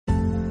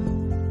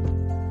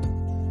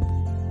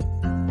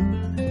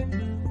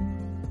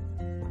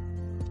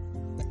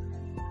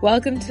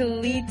Welcome to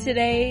Lead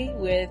Today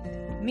with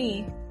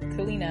me,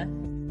 Kalina.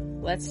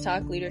 Let's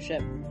talk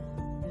leadership.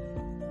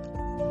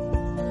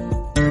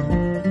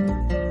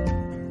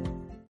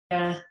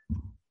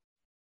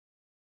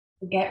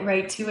 Get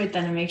right to it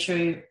then and make sure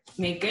you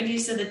make good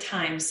use of the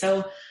time.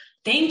 So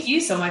thank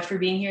you so much for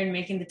being here and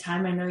making the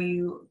time. I know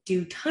you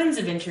do tons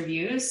of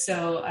interviews,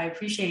 so I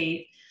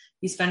appreciate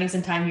you spending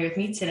some time here with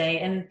me today.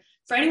 And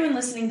for anyone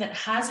listening that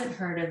hasn't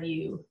heard of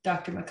you,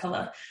 Dr.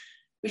 McCullough,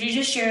 would you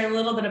just share a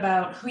little bit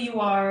about who you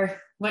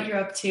are, what you're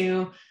up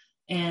to,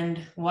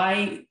 and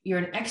why you're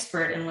an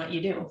expert in what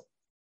you do?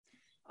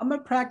 I'm a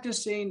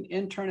practicing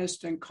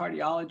internist and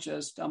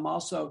cardiologist. I'm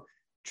also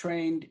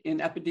trained in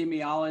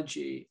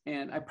epidemiology,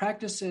 and I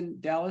practice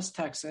in Dallas,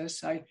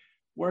 Texas. I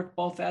work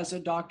both as a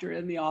doctor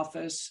in the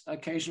office,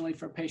 occasionally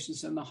for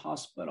patients in the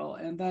hospital,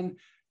 and then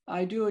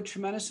I do a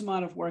tremendous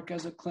amount of work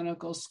as a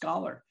clinical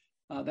scholar.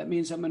 That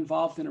means I'm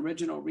involved in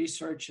original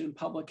research and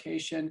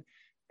publication.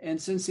 And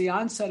since the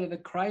onset of the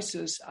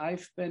crisis,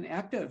 I've been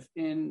active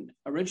in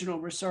original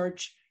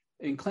research,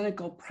 in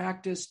clinical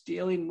practice,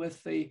 dealing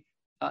with the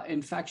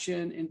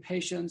infection in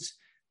patients,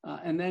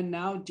 and then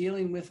now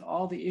dealing with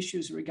all the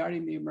issues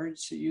regarding the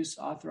emergency use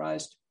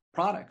authorized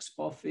products,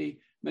 both the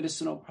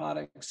medicinal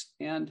products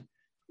and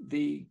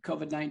the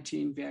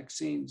COVID-19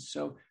 vaccines.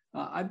 So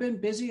I've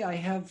been busy. I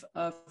have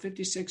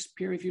 56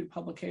 peer-reviewed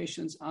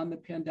publications on the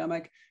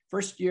pandemic.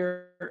 First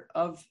year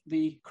of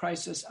the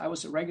crisis, I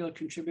was a regular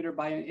contributor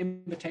by an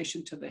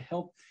invitation to the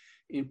Hill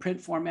in print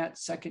format.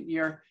 Second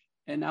year,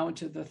 and now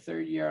into the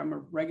third year, I'm a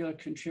regular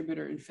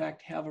contributor. In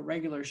fact, have a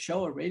regular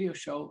show, a radio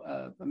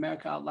show,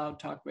 America Out Loud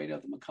Talk Radio,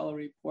 The McCullough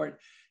Report.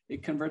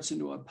 It converts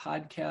into a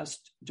podcast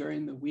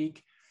during the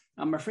week.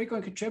 I'm a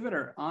frequent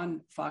contributor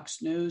on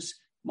Fox News,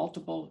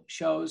 multiple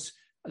shows,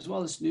 as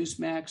well as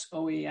Newsmax,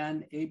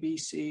 OAN,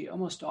 ABC,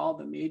 almost all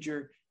the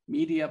major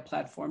media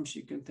platforms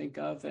you can think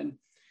of. And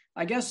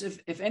I guess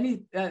if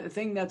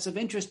anything that's of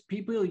interest,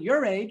 people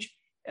your age,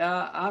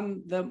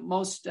 I'm the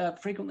most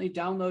frequently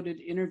downloaded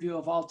interview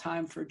of all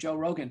time for Joe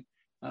Rogan,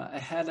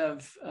 ahead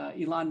of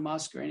Elon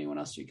Musk or anyone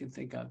else you can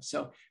think of.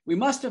 So we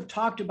must have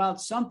talked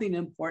about something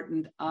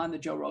important on the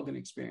Joe Rogan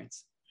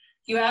Experience.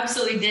 You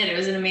absolutely did. It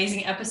was an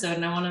amazing episode,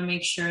 and I want to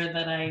make sure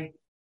that I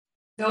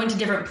go into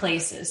different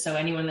places. So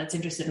anyone that's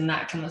interested in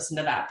that can listen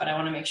to that, but I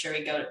want to make sure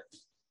we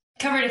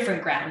cover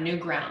different ground, new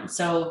ground.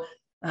 So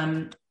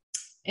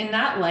in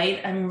that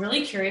light, I'm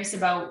really curious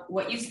about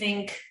what you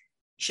think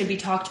should be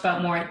talked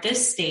about more at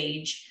this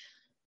stage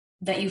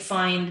that you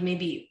find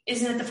maybe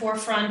isn't at the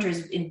forefront or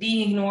is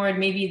being ignored,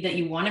 maybe that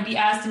you want to be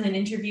asked in an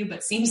interview,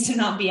 but seems to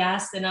not be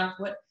asked enough.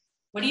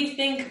 What do you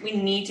think we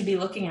need to be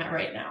looking at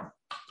right now?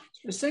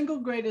 The single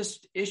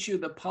greatest issue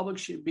the public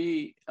should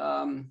be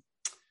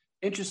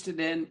interested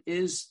in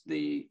is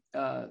the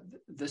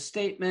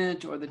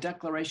statement or the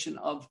declaration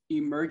of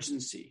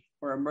emergency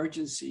or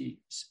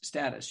emergency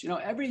status. You know,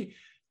 every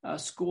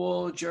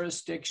school,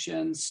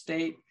 jurisdiction,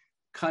 state,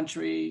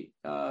 country,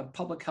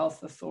 public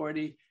health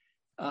authority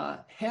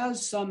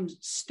has some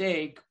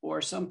stake or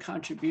some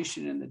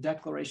contribution in the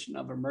declaration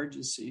of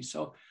emergency.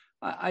 So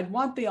I'd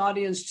want the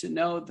audience to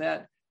know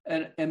that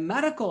a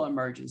medical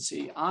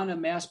emergency on a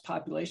mass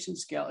population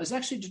scale is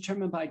actually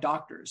determined by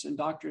doctors and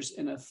doctors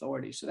in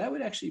authority. So that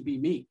would actually be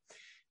me.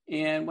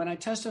 And when I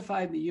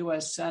testified in the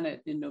US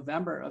Senate in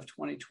November of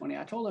 2020,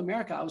 I told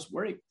America I was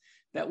worried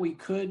that we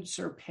could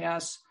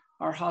surpass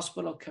our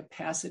hospital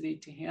capacity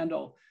to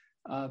handle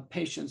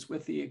patients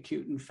with the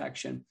acute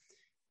infection.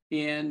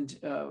 And,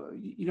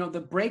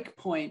 the break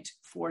point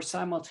for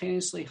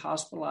simultaneously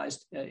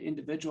hospitalized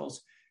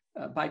individuals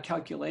by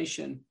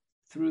calculation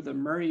through the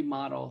Murray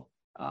model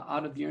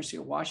out of the University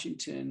of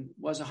Washington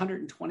was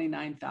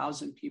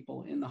 129,000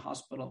 people in the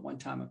hospital at one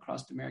time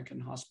across American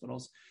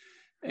hospitals.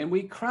 And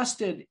we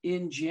crested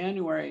in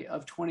January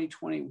of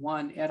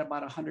 2021 at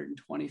about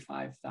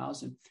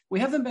 125,000. We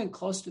haven't been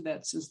close to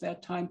that since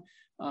that time.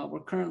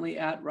 We're currently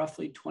at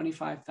roughly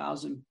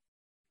 25,000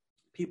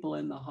 people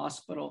in the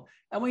hospital.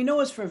 And we know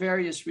it's for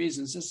various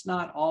reasons. It's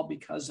not all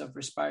because of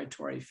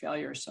respiratory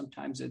failure.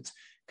 Sometimes it's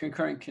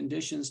concurrent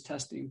conditions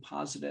testing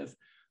positive,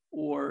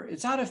 or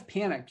it's out of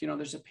panic. You know,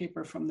 there's a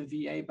paper from the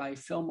VA by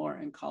Fillmore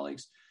and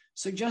colleagues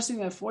suggesting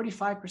that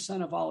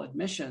 45% of all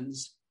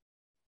admissions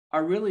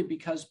are really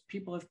because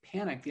people have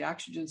panicked. The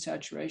oxygen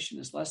saturation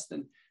is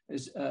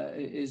is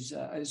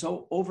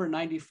over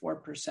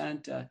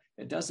 94%.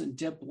 It doesn't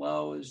dip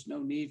low. There's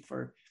no need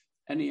for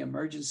any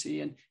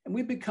emergency. And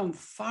we've become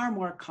far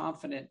more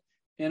confident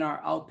in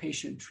our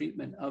outpatient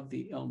treatment of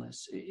the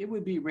illness. It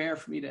would be rare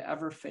for me to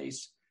ever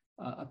face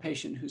a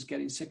patient who's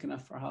getting sick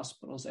enough for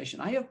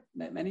hospitalization. I have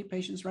many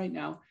patients right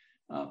now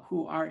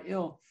who are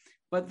ill,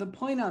 but the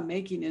point I'm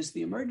making is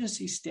the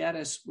emergency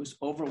status was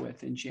over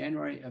with in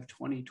January of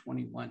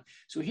 2021.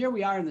 So here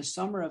we are in the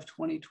summer of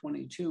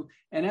 2022,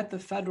 and at the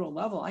federal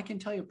level, I can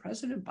tell you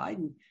President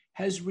Biden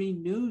has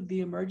renewed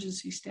the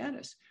emergency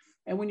status.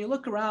 And when you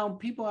look around,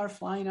 people are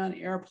flying on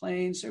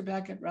airplanes, they're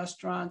back at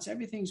restaurants,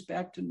 everything's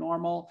back to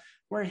normal.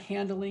 We're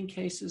handling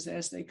cases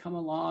as they come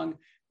along.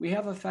 We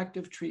have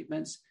effective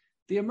treatments.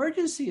 The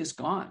emergency is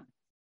gone.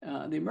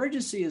 The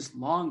emergency is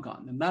long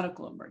gone, the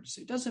medical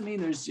emergency. It doesn't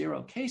mean there's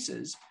zero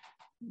cases,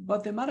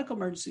 but the medical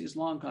emergency is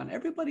long gone.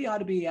 Everybody ought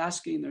to be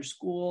asking their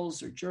schools,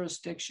 their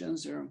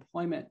jurisdictions, their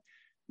employment,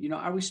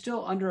 are we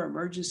still under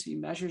emergency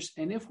measures?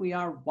 And if we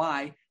are,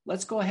 why?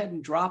 Let's go ahead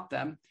and drop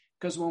them.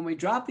 Because when we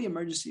drop the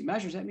emergency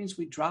measures, that means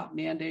we drop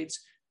mandates,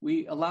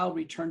 we allow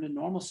return to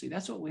normalcy.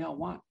 That's what we all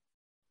want.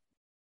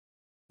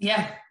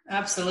 Yeah,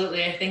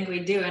 absolutely. I think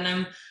we do. And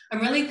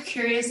I'm really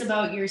curious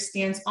about your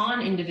stance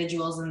on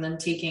individuals and then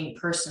taking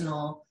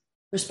personal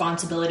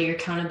responsibility or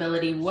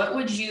accountability. What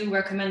would you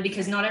recommend?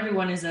 Because not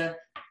everyone is a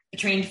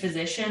trained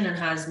physician and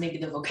has maybe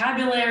the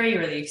vocabulary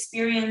or the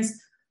experience.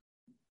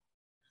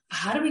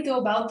 How do we go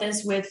about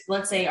this with,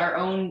 let's say, our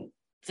own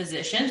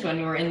physicians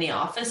when we're in the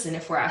office and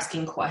if we're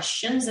asking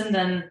questions? And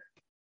then,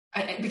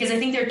 because I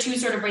think there are two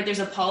sort of, right, there's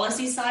a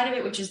policy side of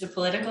it, which is the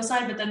political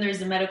side, but then there's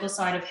the medical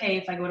side of, hey,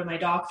 if I go to my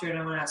doctor and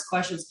I want to ask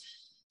questions.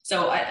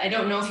 So I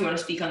don't know if you want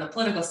to speak on the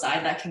political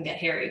side, that can get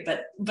hairy,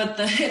 but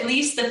at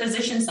least the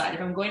physician side,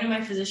 if I'm going to my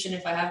physician,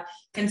 if I have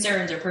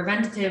concerns or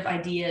preventative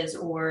ideas,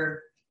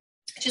 or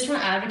just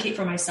want to advocate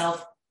for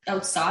myself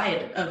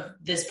outside of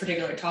this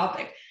particular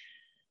topic,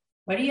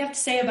 what do you have to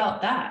say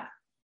about that?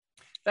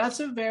 That's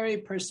a very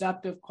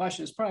perceptive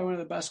question. It's probably one of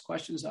the best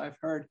questions I've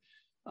heard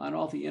on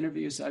all the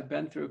interviews I've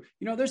been through.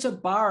 There's a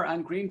bar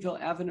on Greenville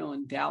Avenue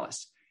in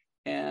Dallas,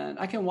 and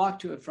I can walk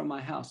to it from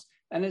my house.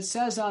 And it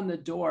says on the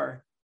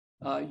door,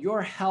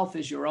 your health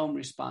is your own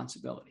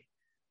responsibility.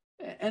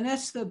 And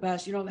that's the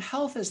best.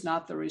 Health is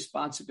not the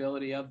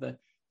responsibility of the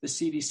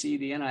CDC,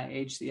 the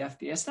NIH, the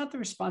FDA. It's not the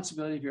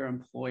responsibility of your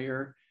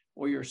employer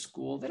or your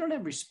school. They don't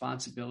have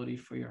responsibility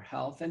for your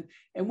health. And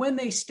when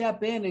they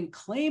step in and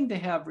claim to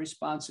have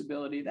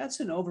responsibility, that's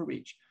an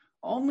overreach.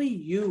 Only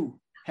you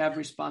have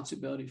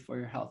responsibility for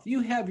your health.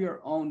 You have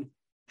your own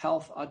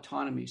health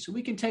autonomy. So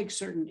we can take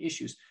certain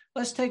issues.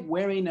 Let's take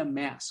wearing a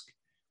mask.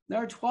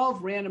 There are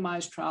 12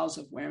 randomized trials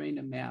of wearing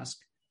a mask.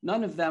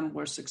 None of them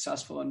were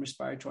successful in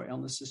respiratory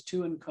illnesses,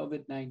 2 in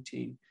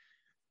COVID-19.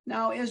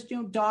 Now, as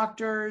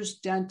doctors,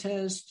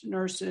 dentists,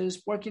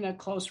 nurses working at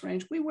close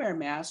range, we wear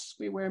masks.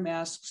 We wear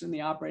masks in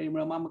the operating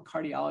room. I'm a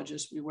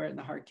cardiologist. We wear it in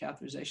the heart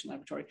catheterization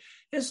laboratory.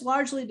 It's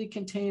largely to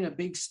contain a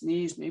big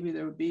sneeze. Maybe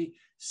there would be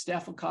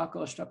staphylococcal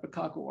or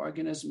streptococcal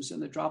organisms in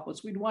the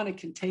droplets. We'd want to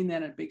contain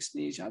that in a big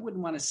sneeze. I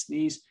wouldn't want to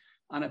sneeze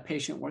on a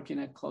patient working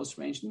at close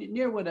range.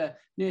 Neither would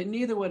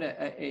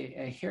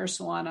a hair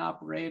salon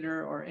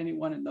operator or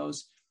anyone in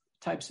those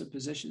types of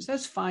positions.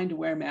 That's fine to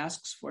wear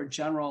masks for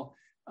general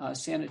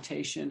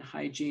sanitation,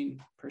 hygiene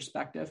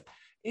perspective.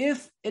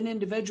 If an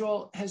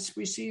individual has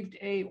received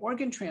an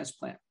organ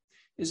transplant,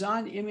 is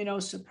on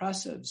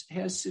immunosuppressives,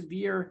 has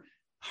severe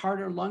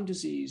heart or lung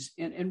disease,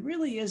 and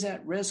really is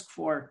at risk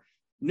for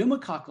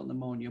pneumococcal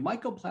pneumonia,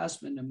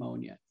 mycoplasma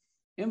pneumonia,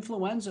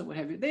 influenza, what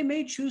have you, they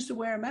may choose to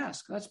wear a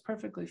mask. That's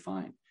perfectly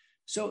fine.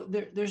 So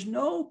there's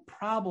no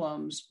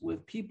problems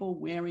with people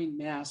wearing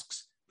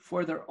masks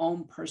for their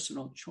own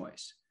personal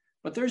choice.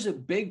 But there's a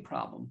big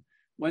problem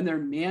when they're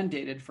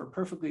mandated for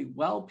perfectly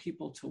well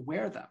people to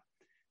wear them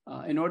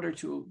in order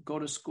to go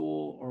to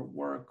school or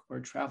work or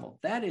travel.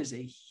 That is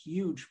a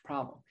huge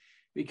problem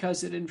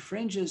because it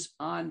infringes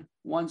on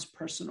one's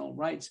personal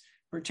rights,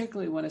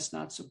 particularly when it's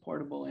not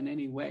supportable in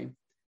any way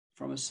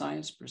from a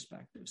science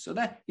perspective. So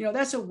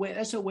that's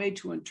a way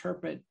to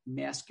interpret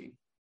masking.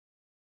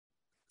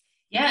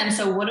 Yeah. And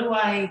so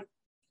I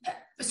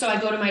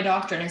go to my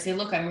doctor and I say,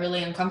 look, I'm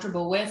really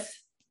uncomfortable with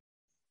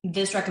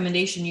this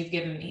recommendation you've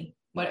given me.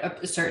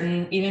 What a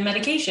certain even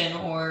medication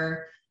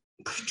or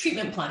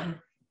treatment plan.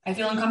 I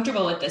feel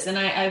uncomfortable with this. And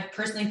I've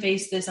personally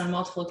faced this on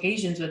multiple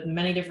occasions with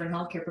many different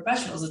healthcare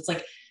professionals. It's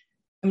like,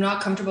 I'm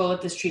not comfortable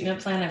with this treatment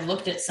plan. I've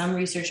looked at some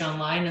research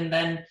online, and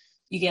then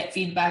you get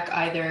feedback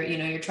either,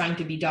 you're trying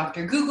to be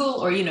Dr. Google,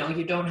 or, you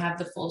don't have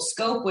the full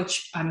scope,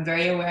 which I'm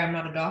very aware I'm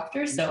not a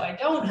doctor, so I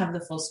don't have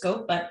the full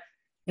scope. But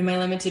in my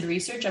limited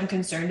research, I'm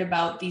concerned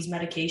about these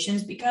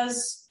medications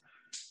because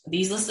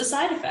these list of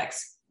side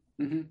effects.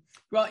 Mm-hmm.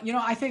 Well,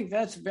 I think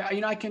that's,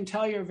 I can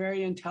tell you're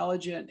very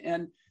intelligent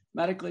and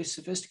medically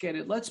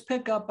sophisticated. Let's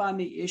pick up on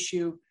the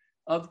issue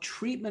of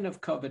treatment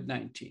of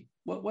COVID-19.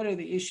 What are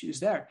the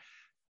issues there?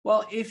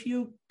 Well, if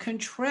you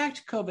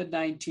contract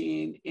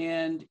COVID-19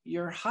 and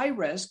you're high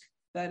risk,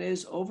 that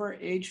is over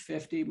age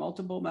 50,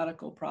 multiple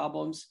medical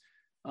problems,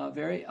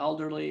 very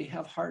elderly,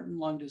 have heart and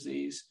lung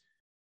disease,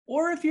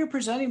 or if you're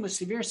presenting with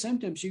severe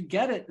symptoms, you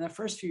get it in the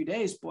first few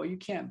days, boy, you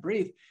can't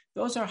breathe.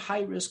 Those are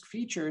high risk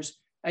features.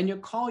 And you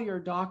call your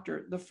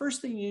doctor, the first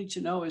thing you need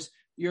to know is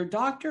your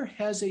doctor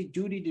has a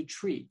duty to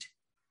treat.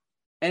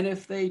 And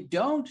if they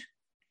don't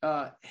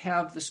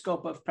have the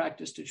scope of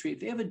practice to treat,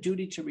 they have a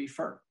duty to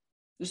refer.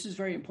 This is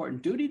very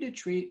important, duty to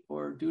treat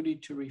or duty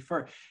to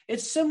refer.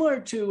 It's similar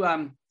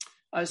to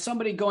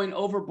somebody going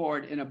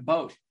overboard in a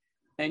boat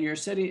and you're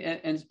sitting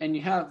and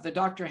you have, the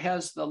doctor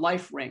has the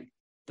life ring.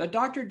 The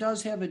doctor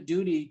does have a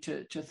duty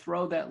to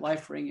throw that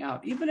life ring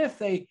out, even if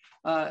there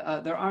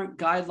aren't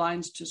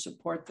guidelines to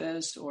support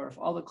this, or if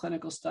all the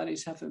clinical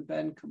studies haven't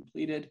been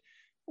completed,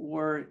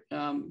 or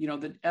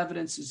the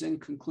evidence is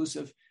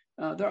inconclusive.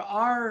 There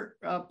are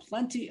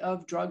plenty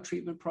of drug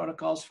treatment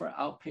protocols for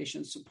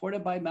outpatients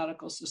supported by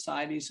medical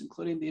societies,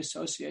 including the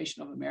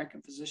Association of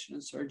American Physicians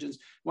and Surgeons.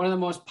 One of the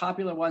most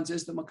popular ones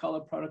is the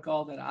McCullough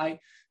protocol that I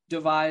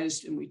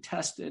devised, and we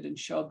tested and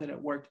showed that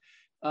it worked.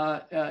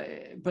 But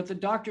the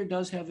doctor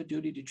does have a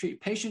duty to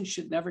treat. Patients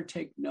should never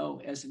take no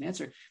as an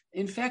answer.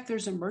 In fact,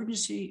 there's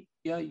emergency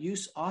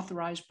use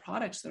authorized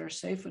products that are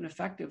safe and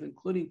effective,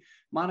 including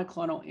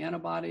monoclonal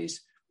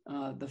antibodies,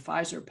 the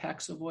Pfizer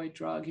Paxlovid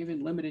drug,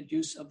 even limited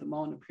use of the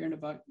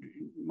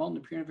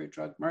molnupiravir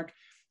drug, Merck.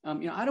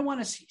 I don't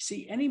want to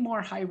see any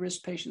more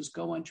high-risk patients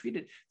go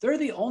untreated. They're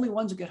the only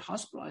ones who get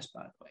hospitalized,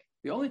 by the way.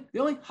 The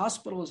only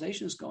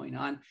hospitalizations going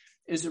on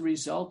is a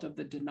result of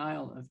the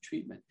denial of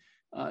treatment.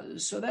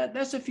 So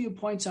that's a few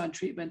points on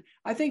treatment.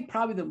 I think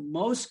probably the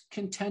most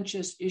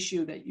contentious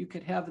issue that you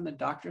could have in the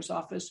doctor's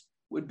office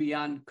would be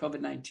on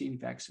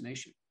COVID-19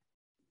 vaccination.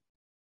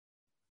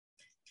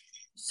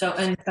 So,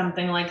 and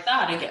something like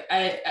that,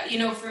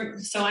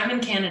 so I'm in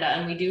Canada,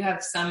 and we do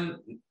have some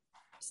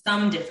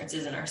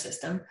differences in our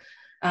system.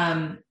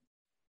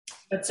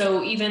 But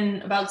so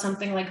even about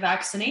something like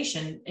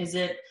vaccination, is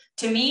it,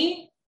 to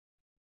me,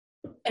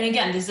 and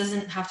again, this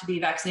doesn't have to be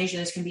vaccination.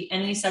 This can be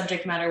any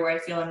subject matter where I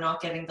feel I'm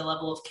not getting the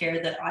level of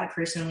care that I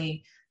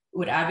personally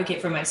would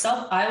advocate for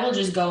myself. I will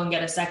just go and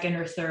get a second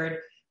or third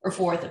or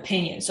fourth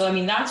opinion. So, I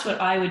mean, that's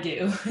what I would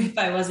do if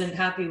I wasn't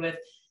happy with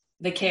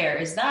the care.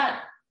 Is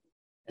that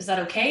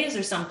okay? Is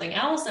there something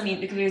else? I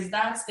mean, because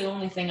that's the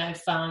only thing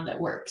I've found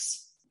that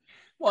works.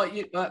 Well,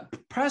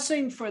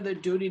 pressing for the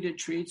duty to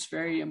treat is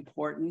very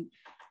important.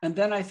 And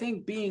then I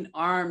think being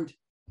armed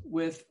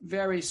with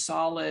very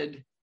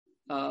solid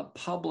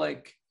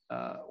public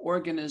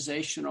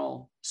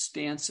organizational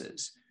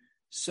stances.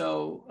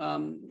 So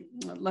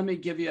let me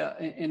give you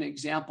an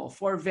example.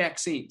 For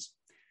vaccines,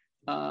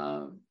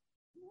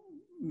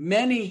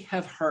 many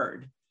have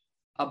heard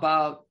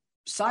about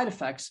side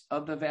effects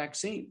of the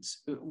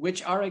vaccines,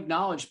 which are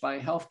acknowledged by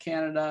Health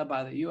Canada,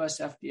 by the US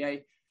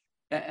FDA,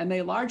 and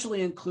they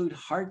largely include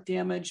heart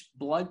damage,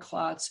 blood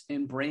clots,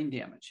 and brain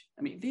damage.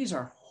 I mean, these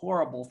are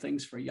horrible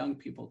things for young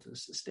people to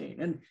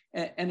sustain.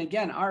 And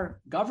again, our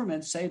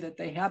governments say that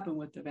they happen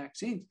with the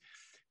vaccines.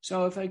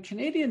 So if a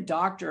Canadian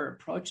doctor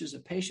approaches a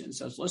patient and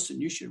says, listen,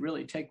 you should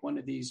really take one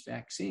of these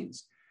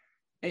vaccines,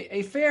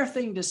 a fair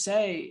thing to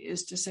say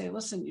is to say,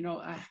 listen,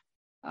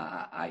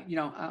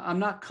 I'm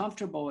not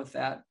comfortable with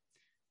that.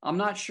 I'm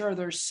not sure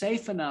they're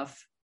safe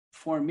enough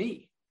for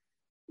me.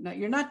 Now,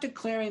 you're not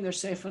declaring they're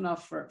safe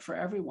enough for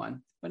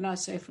everyone, but not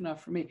safe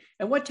enough for me.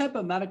 And what type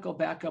of medical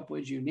backup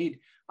would you need?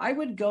 I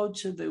would go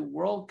to the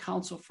World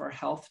Council for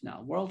Health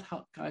now, World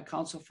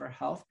Council for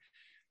Health.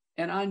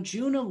 And on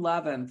June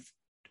 11th,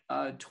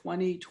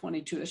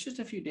 2022, that's just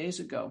a few days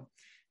ago,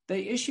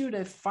 they issued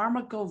a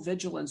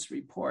pharmacovigilance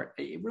report,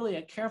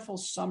 a careful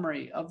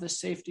summary of the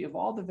safety of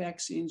all the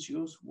vaccines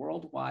used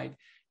worldwide.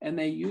 And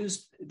they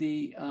used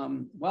the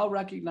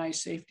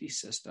well-recognized safety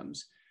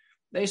systems.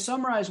 They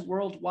summarized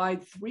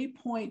worldwide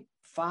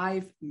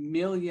 3.5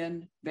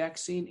 million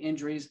vaccine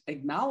injuries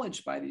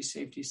acknowledged by these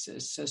safety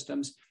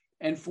systems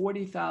and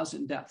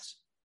 40,000 deaths.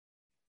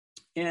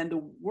 And the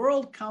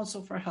World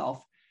Council for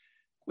Health,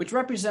 which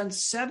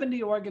represents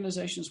 70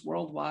 organizations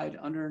worldwide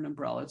under an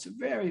umbrella, it's a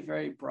very,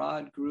 very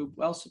broad group,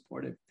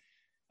 well-supported,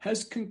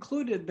 has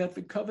concluded that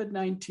the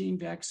COVID-19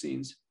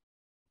 vaccines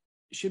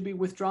should be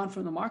withdrawn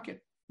from the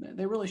market.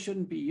 They really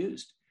shouldn't be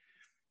used.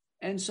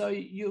 And so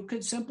you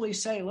could simply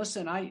say,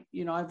 listen,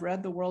 I've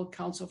read the World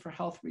Council for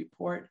Health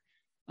report.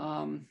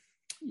 I'm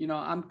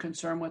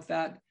concerned with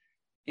that.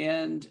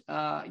 And,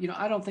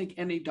 I don't think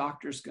any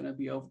doctor is going to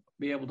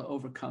be able to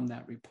overcome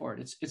that report.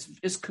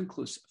 It's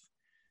conclusive.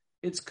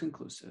 It's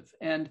conclusive.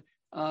 And,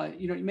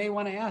 you may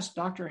want to ask,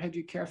 doctor, have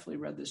you carefully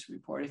read this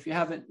report? If you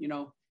haven't,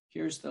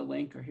 here's the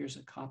link or here's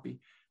a copy.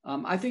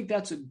 I think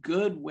that's a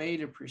good way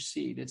to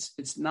proceed.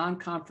 It's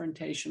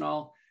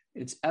non-confrontational.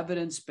 It's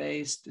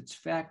evidence-based, it's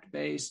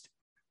fact-based,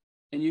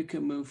 and you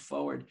can move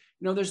forward.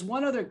 There's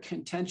one other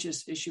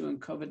contentious issue in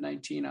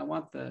COVID-19 I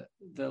want the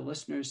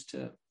listeners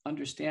to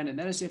understand, and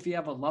that is if you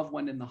have a loved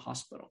one in the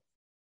hospital.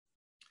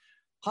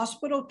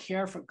 Hospital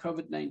care for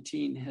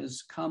COVID-19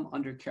 has come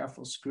under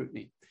careful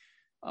scrutiny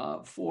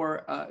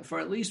for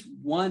at least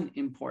one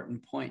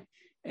important point,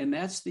 and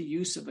that's the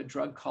use of a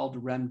drug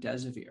called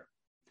remdesivir.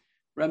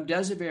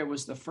 Remdesivir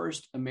was the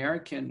first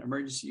American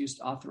emergency use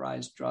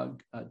authorized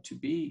drug to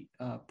be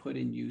put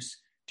in use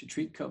to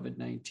treat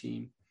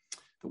COVID-19.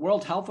 The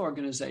World Health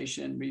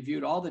Organization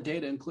reviewed all the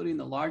data, including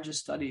the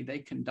largest study they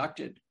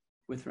conducted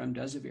with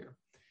remdesivir.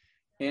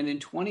 And in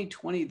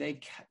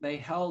 2020, they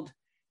held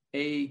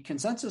a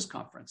consensus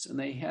conference, and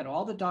they had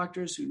all the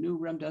doctors who knew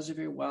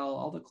remdesivir well,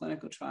 all the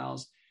clinical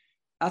trials,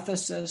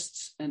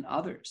 ethicists, and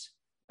others.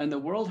 And the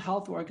World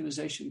Health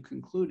Organization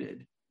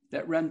concluded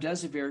that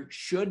remdesivir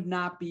should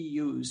not be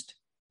used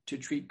to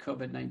treat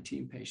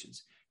COVID-19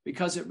 patients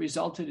because it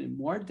resulted in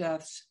more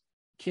deaths,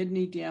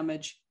 kidney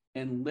damage,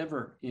 and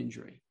liver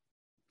injury.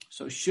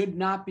 So should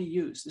not be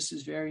used. This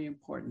is very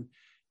important.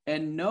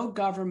 And no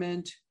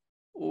government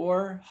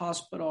or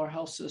hospital or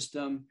health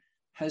system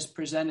has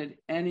presented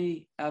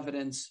any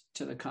evidence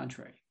to the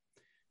contrary.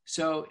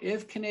 So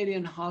if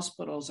Canadian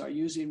hospitals are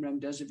using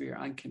remdesivir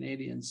on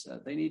Canadians,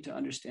 they need to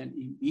understand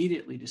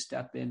immediately to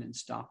step in and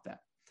stop that.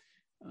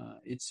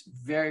 It's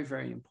very,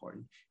 very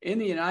important. In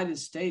the United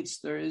States,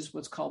 there is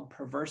what's called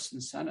perverse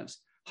incentives.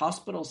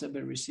 Hospitals have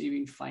been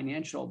receiving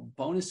financial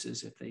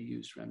bonuses if they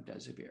use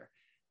remdesivir,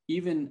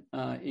 even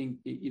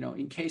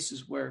in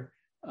cases where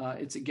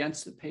it's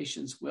against the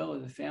patient's will or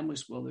the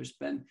family's will. There's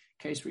been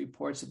case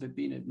reports of it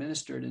being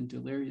administered in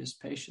delirious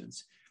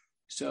patients.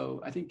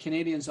 So I think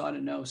Canadians ought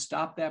to know,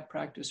 stop that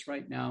practice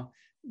right now,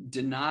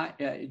 deny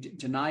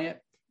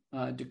it,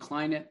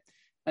 decline it,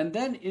 and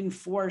then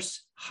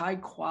enforce high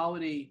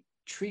quality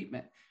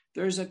treatment.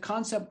 There's a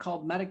concept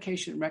called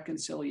medication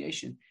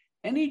reconciliation.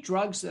 Any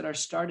drugs that are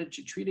started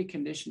to treat a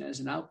condition as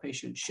an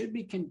outpatient should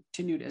be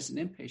continued as an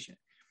inpatient.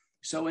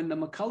 So in the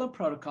McCullough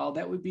protocol,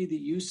 that would be the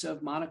use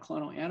of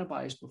monoclonal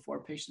antibodies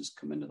before patients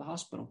come into the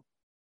hospital.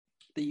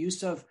 The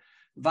use of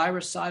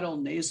virucidal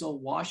nasal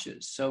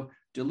washes, so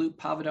dilute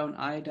povidone,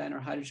 iodine, or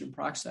hydrogen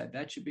peroxide,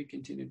 that should be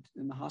continued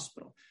in the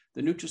hospital.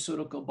 The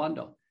nutraceutical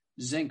bundle,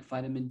 zinc,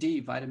 vitamin D,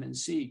 vitamin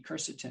C,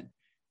 quercetin.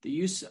 The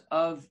use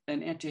of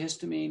an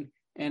antihistamine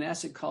and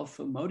acid called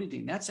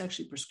famotidine, that's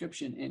actually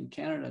prescription in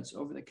Canada. It's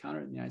over the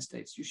counter in the United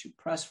States. You should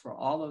press for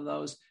all of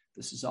those.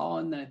 This is all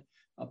in the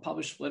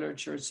published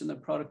literature. It's in the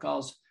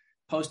protocols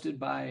posted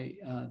by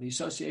the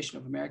Association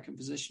of American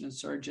Physicians and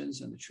Surgeons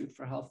and the Truth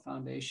for Health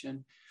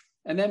Foundation.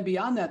 And then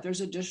beyond that,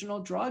 there's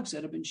additional drugs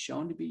that have been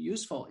shown to be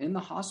useful in the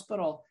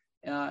hospital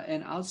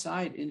and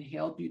outside.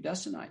 Inhaled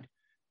budesonide,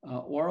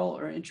 oral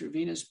or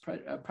intravenous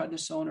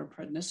prednisone or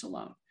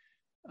prednisolone,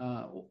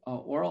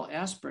 oral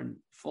aspirin,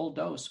 full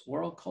dose,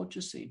 oral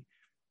colchicine.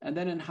 And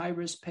then in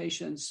high-risk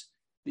patients,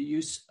 the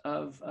use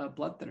of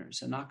blood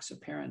thinners,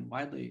 enoxaparin,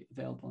 widely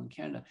available in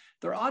Canada.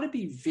 There ought to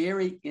be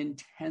very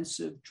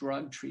intensive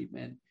drug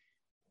treatment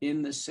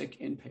in the sick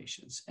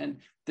inpatients. And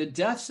the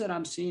deaths that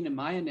I'm seeing in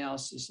my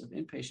analysis of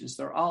inpatients,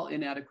 they're all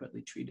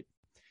inadequately treated.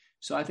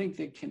 So I think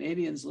that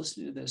Canadians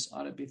listening to this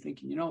ought to be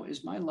thinking,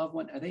 is my loved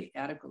one, are they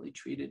adequately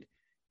treated?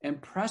 And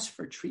press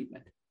for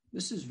treatment.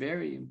 This is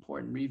very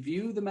important.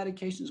 Review the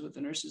medications with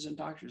the nurses and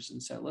doctors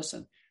and say,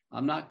 listen,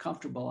 I'm not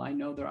comfortable. I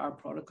know there are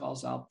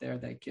protocols out there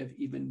that give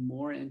even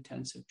more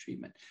intensive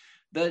treatment.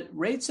 The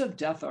rates of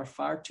death are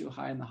far too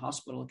high in the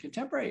hospital.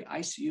 Contemporary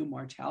ICU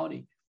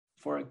mortality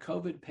for a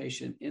COVID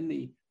patient in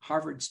the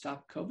Harvard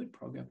Stop COVID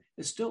program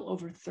is still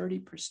over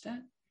 30%.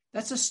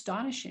 That's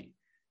astonishing.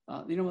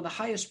 With the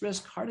highest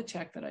risk heart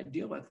attack that I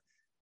deal with,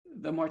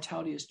 the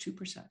mortality is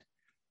 2%.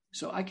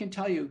 So I can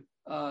tell you,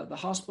 the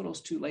hospital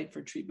is too late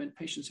for treatment.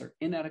 Patients are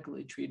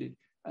inadequately treated.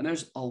 And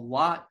there's a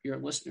lot your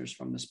listeners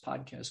from this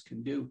podcast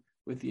can do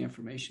with the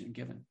information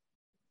given.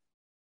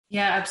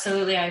 Yeah,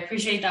 absolutely. I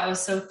appreciate that. It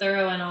was so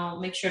thorough, and I'll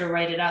make sure to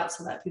write it out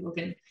so that people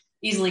can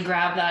easily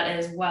grab that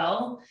as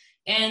well.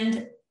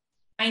 And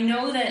I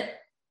know that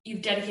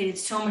you've dedicated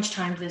so much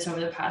time to this over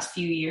the past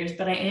few years,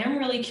 but I am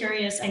really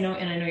curious. I know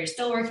you're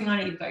still working on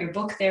it. You've got your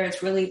book there.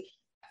 It's really,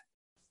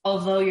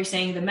 although you're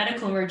saying the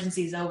medical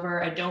emergency is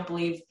over, I don't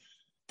believe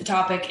the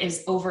topic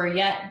is over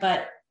yet,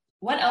 but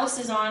what else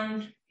is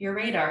on your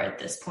radar at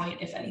this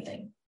point, if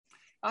anything?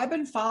 I've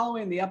been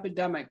following the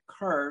epidemic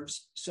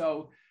curves.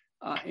 So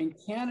in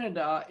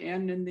Canada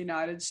and in the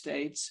United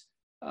States,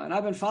 and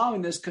I've been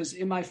following this because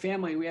in my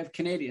family, we have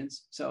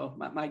Canadians, so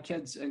my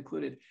kids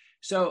included.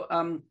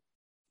 So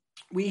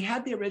we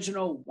had the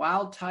original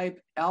wild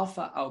type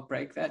alpha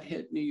outbreak that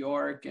hit New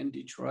York and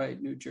Detroit,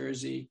 New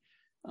Jersey.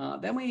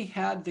 Then we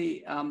had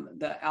the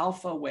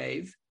alpha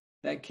wave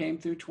that came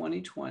through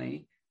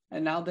 2020,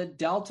 and now the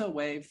Delta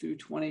wave through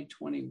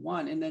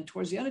 2021. And then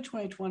towards the end of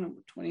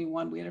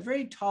 2021, we had a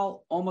very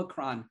tall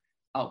Omicron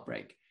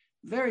outbreak,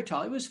 very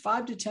tall. It was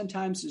 5 to 10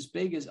 times as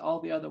big as all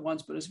the other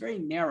ones, but it was very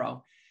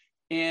narrow.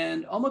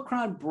 And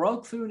Omicron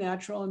broke through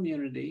natural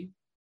immunity.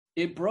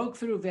 It broke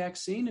through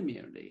vaccine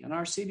immunity. And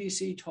our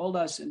CDC told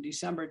us in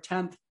December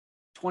 10th,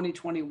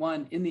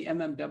 2021 in the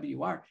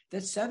MMWR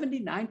that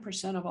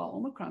 79% of all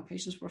Omicron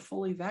patients were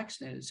fully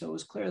vaccinated. So it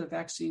was clear the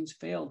vaccines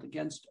failed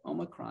against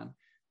Omicron.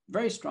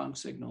 Very strong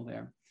signal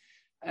there.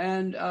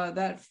 And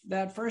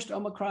that first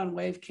Omicron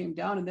wave came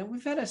down, and then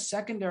we've had a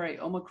secondary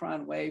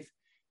Omicron wave.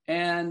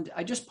 And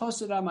I just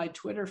posted on my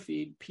Twitter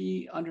feed,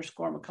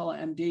 P_McCullough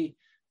MD,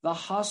 the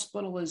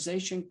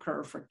hospitalization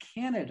curve for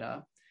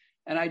Canada.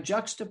 And I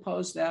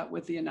juxtaposed that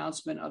with the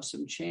announcement of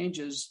some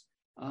changes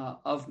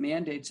of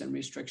mandates and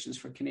restrictions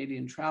for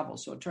Canadian travel.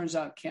 So it turns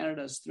out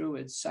Canada's through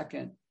its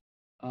second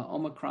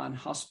Omicron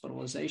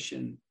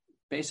hospitalization,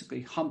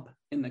 basically hump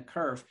in the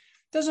curve.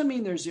 Doesn't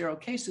mean there's zero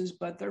cases,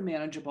 but they're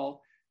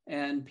manageable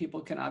and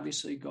people can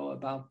obviously go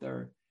about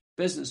their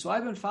business. So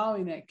I've been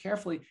following that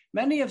carefully.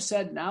 Many have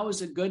said now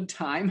is a good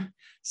time,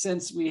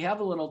 since we have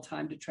a little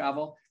time to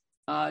travel,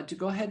 to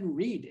go ahead and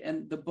read.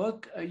 And the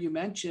book you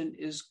mentioned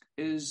is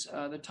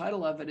the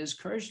title of it is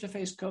Courage to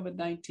Face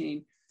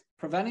COVID-19,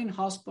 Preventing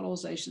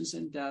Hospitalizations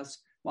and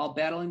Deaths While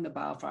Battling the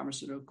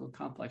Biopharmaceutical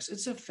Complex.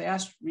 It's a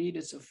fast read.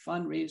 It's a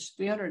fun read. It's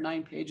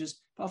 309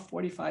 pages, about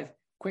 45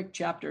 quick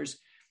chapters.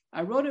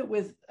 I wrote it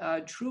with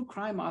true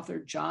crime author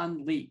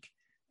John Leake.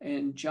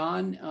 And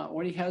John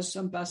already has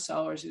some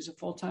bestsellers. He's a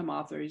full-time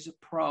author. He's a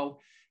pro.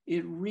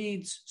 It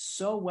reads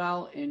so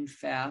well and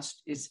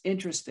fast. It's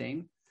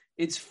interesting.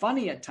 It's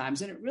funny at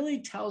times. And it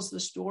really tells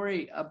the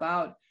story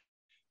about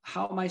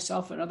how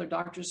myself and other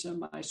doctors in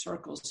my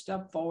circle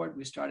stepped forward.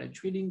 We started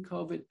treating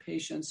COVID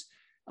patients.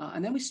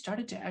 And then we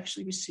started to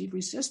actually receive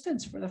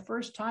resistance for the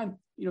first time,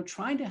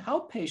 trying to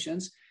help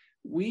patients.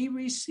 We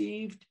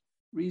received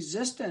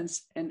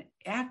resistance and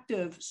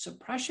active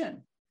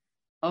suppression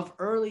of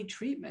early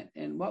treatment.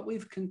 And what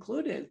we've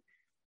concluded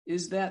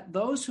is that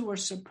those who are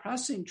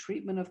suppressing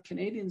treatment of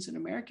Canadians and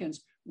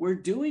Americans were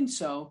doing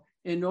so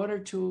in order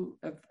to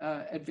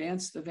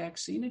advance the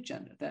vaccine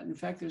agenda. That, in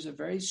fact, there's a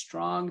very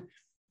strong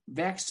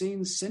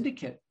vaccine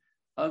syndicate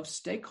of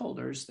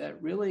stakeholders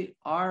that really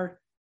are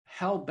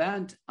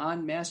hell-bent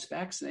on mass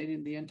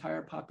vaccinating the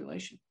entire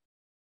population.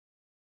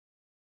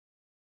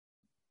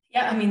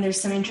 Yeah, I mean, there's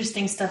some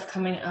interesting stuff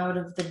coming out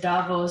of the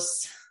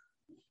Davos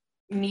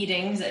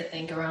meetings, I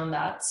think, around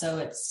that. So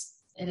it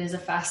is a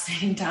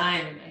fascinating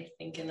time, I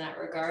think, in that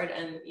regard.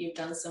 And you've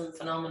done some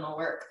phenomenal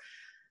work.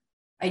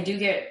 I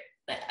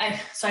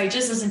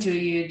just listened to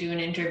you do an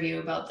interview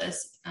about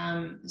this.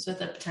 It was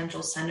with a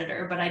potential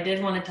senator, but I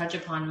did want to touch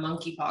upon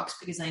monkeypox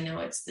because I know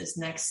it's this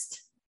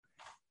next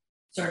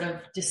sort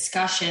of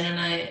discussion.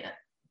 And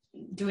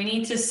do we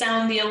need to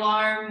sound the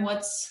alarm?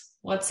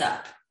 What's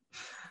up?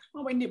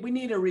 Well, we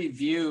need a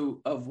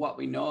review of what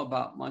we know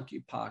about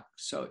monkeypox.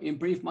 So in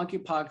brief,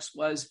 monkeypox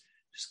was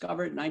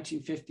discovered in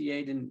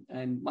 1958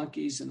 in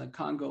monkeys in the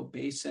Congo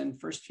Basin,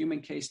 first human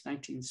case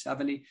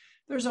 1970.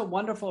 There's a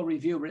wonderful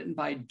review written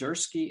by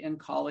Dursky and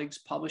colleagues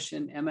published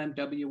in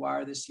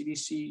MMWR, the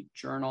CDC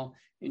journal,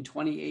 in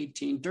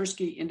 2018.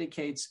 Dursky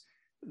indicates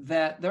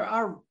that there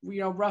are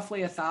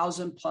roughly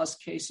 1,000 plus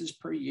cases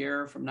per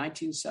year from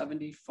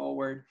 1970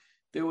 forward.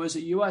 There was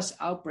a U.S.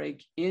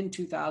 outbreak in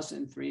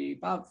 2003,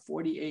 about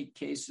 48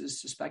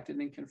 cases suspected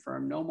and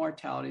confirmed, no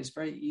mortalities,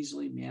 very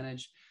easily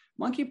managed.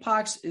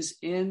 Monkeypox is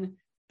in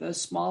the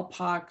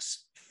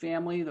smallpox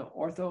family, the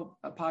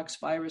orthopox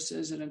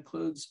viruses. It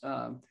includes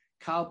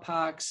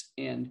cowpox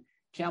and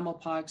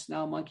camelpox,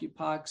 now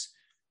monkeypox.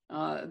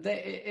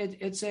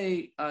 It's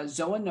a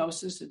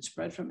zoonosis. It's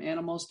spread from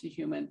animals to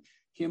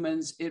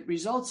humans. It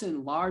results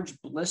in large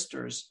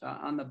blisters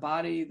on the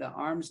body, the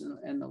arms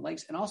and the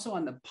legs, and also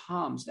on the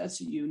palms.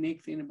 That's a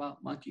unique thing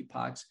about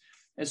monkeypox.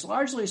 It's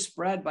largely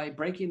spread by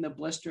breaking the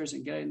blisters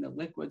and getting the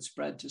liquid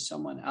spread to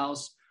someone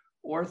else,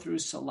 or through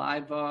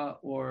saliva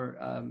or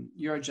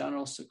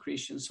urogenital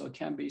secretion. So it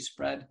can be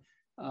spread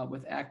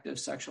with active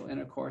sexual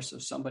intercourse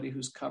of somebody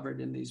who's covered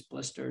in these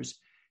blisters.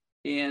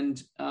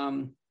 And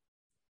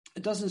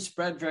it doesn't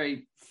spread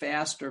very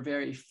fast or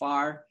very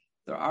far.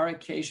 There are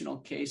occasional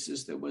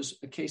cases. There was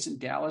a case in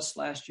Dallas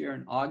last year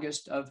in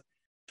August of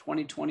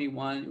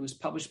 2021. It was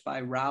published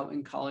by Rao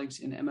and colleagues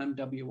in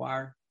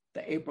MMWR,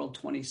 the April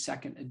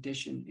 22nd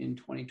edition in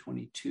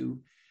 2022.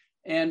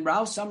 And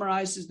Rao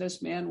summarizes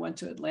this man went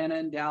to Atlanta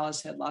and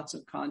Dallas, had lots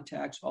of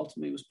contacts,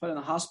 ultimately was put in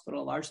the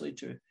hospital largely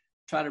to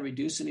try to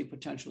reduce any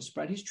potential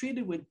spread. He's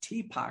treated with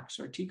TPOXX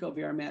or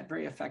tecovirimat,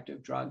 very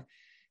effective drug.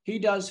 He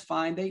does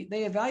fine.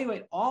 They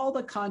evaluate all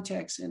the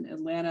contacts in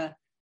Atlanta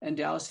and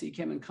Dallas he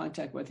came in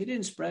contact with. He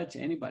didn't spread it to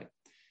anybody.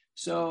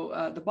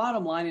 So the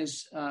bottom line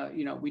is,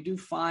 we do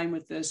fine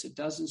with this. It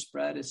doesn't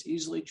spread. It's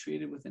easily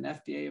treated with an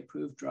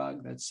FDA-approved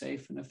drug that's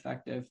safe and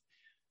effective.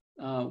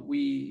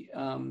 We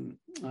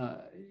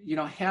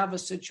have a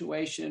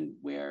situation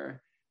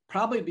where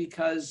probably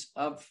because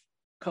of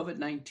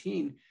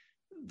COVID-19,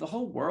 the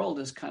whole world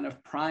is kind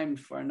of primed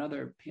for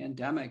another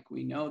pandemic.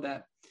 We know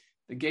that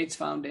the Gates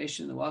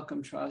Foundation, the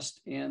Wellcome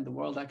Trust, and the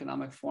World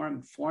Economic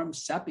Forum formed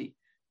CEPI,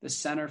 the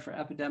Center for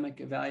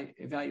Epidemic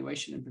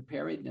Evaluation and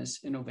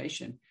Preparedness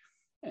Innovation.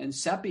 And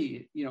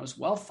CEPI, is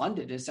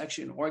well-funded. It's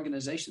actually an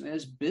organization that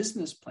has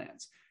business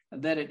plans,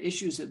 that it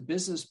issues a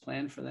business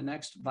plan for the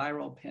next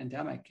viral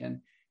pandemic.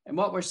 And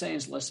what we're saying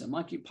is, listen,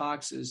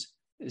 monkeypox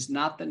is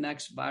not the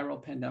next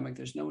viral pandemic.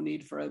 There's no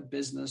need for a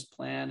business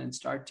plan and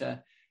start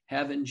to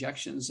have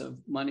injections of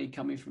money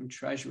coming from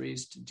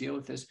treasuries to deal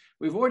with this.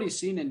 We've already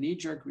seen a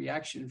knee-jerk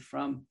reaction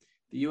from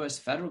the U.S.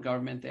 federal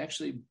government. They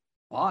actually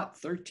bought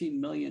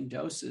 13 million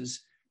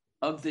doses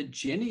of the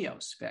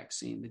Jynneos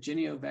vaccine. The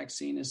Jynneos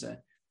vaccine is a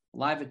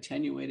live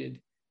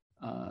attenuated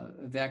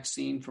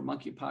vaccine for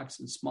monkeypox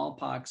and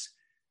smallpox.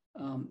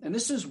 And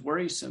this is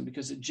worrisome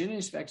because the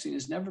Jynneos vaccine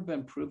has never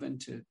been proven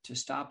to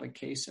stop a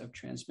case of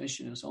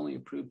transmission. It's only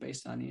approved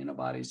based on the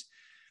antibodies.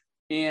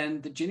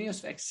 And the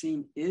Jynneos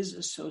vaccine is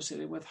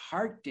associated with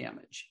heart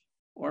damage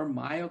or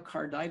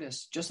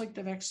myocarditis, just like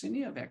the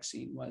Vaccinia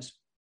vaccine was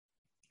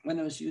when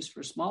it was used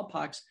for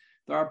smallpox.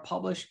 There are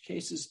published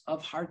cases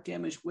of heart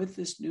damage with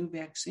this new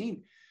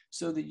vaccine.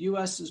 So the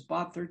U.S. has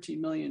bought 13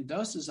 million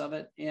doses of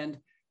it, and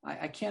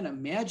I can't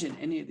imagine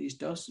any of these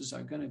doses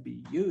are going to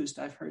be used.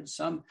 I've heard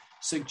some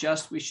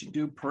suggest we should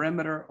do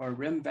perimeter or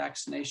rim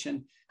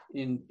vaccination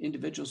in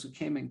individuals who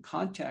came in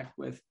contact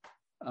with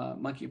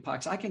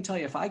monkeypox. I can tell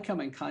you, if I come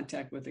in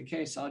contact with a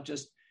case, I'll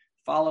just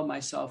follow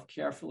myself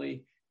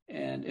carefully.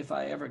 And if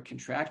I ever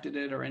contracted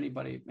it or any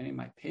of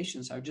my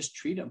patients, I would just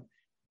treat them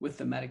with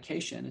the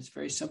medication. It's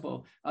very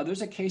simple.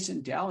 There's a case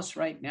in Dallas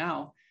right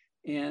now,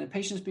 and the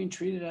patient's being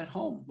treated at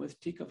home with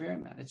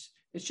tecovirimat.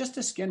 It's just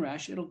a skin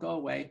rash. It'll go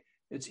away.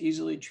 It's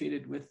easily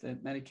treated with the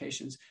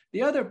medications.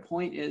 The other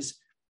point is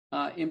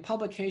in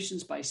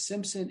publications by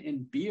Simpson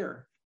and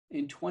Beer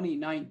in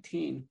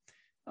 2019,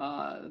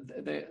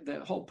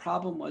 the whole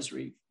problem was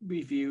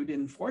reviewed.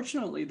 And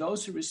fortunately,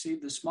 those who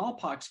received the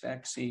smallpox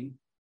vaccine,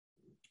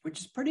 which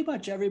is pretty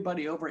much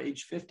everybody over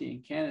age 50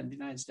 in Canada and the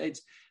United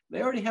States,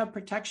 they already have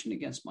protection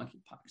against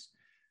monkeypox.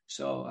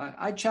 So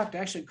I checked,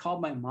 actually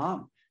called my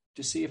mom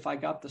to see if I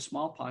got the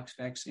smallpox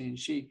vaccine.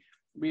 She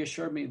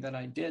reassured me that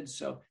I did.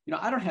 So,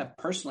 I don't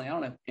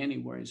have any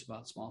worries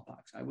about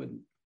smallpox. I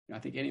wouldn't, I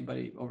think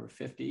anybody over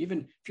 50,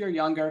 even if you're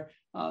younger,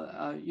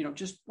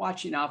 just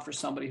watching out for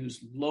somebody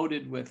who's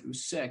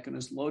sick and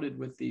is loaded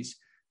with these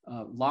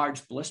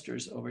large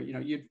blisters over,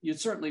 you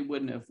certainly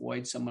wouldn't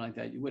avoid someone like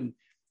that. You wouldn't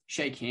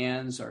shake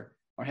hands or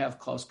have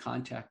close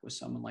contact with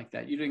someone like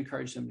that. You'd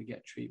encourage them to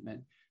get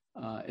treatment.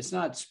 It's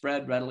not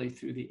spread readily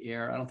through the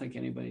air. I don't think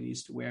anybody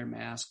needs to wear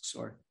masks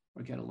or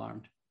get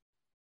alarmed.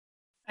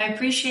 I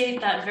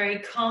appreciate that very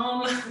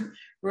calm,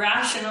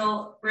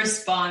 rational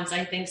response.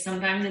 I think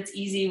sometimes it's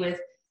easy with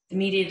the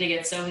media to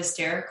get so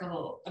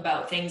hysterical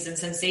about things and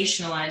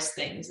sensationalize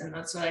things. And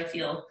that's what I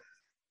feel,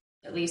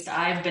 at least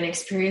I've been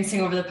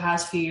experiencing over the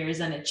past few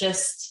years. And it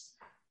just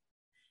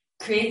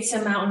creates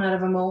a mountain out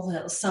of a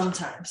molehill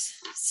sometimes.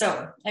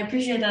 So I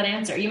appreciate that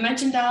answer. You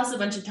mentioned Dallas a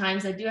bunch of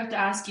times. I do have to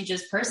ask you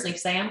just personally,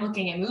 because I am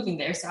looking at moving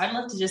there. So I'd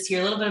love to just hear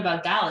a little bit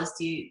about Dallas.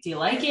 Do you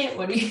like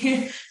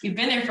it? You've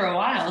been there for a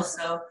while,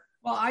 so.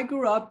 Well, I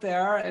grew up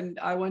there and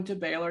I went to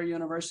Baylor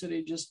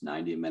University, just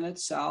 90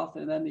 minutes south,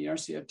 and then the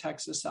University of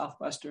Texas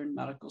Southwestern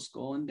Medical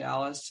School in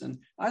Dallas. And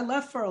I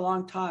left for a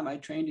long time. I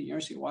trained at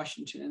University of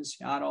Washington in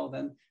Seattle,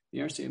 then the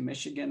University of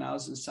Michigan. I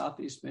was in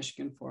Southeast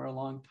Michigan for a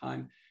long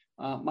time.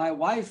 My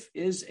wife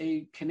is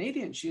a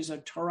Canadian. She's a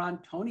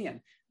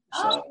Torontonian.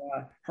 So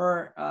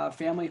her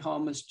family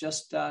home is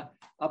just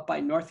up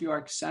by North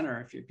York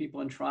Center. If you people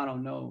in Toronto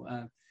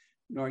know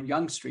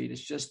Yonge Street, it's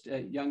just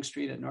Yonge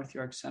Street at North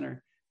York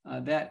Center.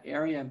 That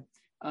area.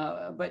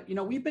 But,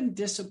 we've been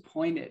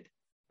disappointed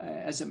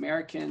as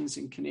Americans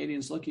and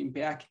Canadians looking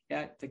back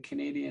at the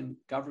Canadian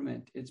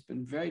government. It's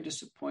been very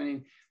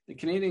disappointing. The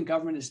Canadian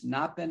government has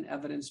not been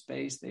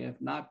evidence-based. They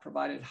have not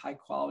provided high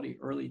quality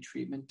early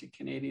treatment to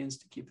Canadians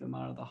to keep them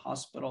out of the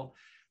hospital.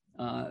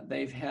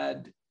 They've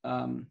had,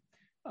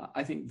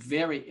 I think,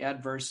 very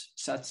adverse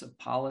sets of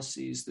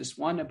policies. This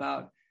one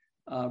about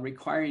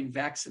requiring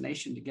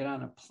vaccination to get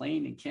on a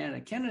plane in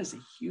Canada. Canada is a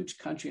huge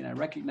country, and I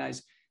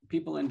recognize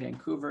people in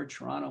Vancouver,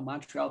 Toronto,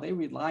 Montreal, they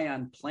rely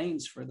on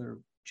planes for their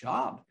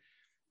job.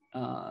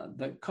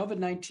 The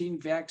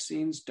COVID-19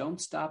 vaccines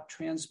don't stop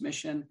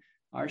transmission.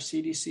 Our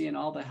CDC and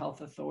all the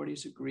health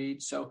authorities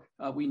agreed. So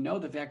we know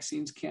the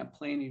vaccines can't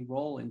play any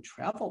role in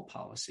travel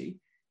policy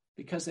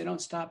because they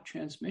don't stop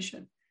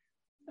transmission.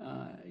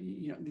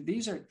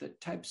 These are the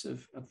types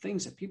of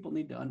things that people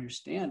need to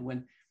understand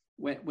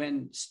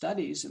when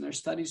studies, and there's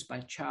studies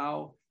by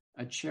Chow,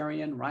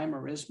 Acharian,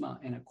 Reimer-Isma,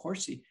 and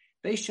Accorsi,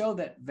 they show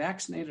that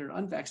vaccinated or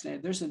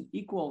unvaccinated, there's an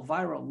equal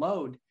viral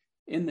load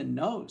in the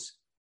nose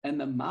and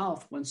the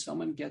mouth when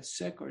someone gets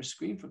sick or is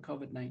screened for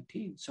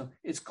COVID-19. So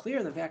it's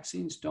clear the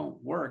vaccines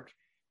don't work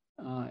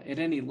at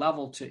any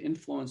level to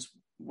influence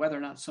whether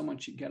or not someone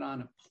should get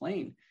on a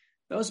plane.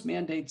 Those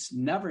mandates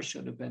never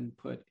should have been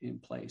put in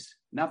place,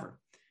 never.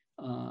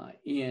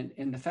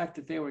 And the fact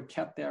that they were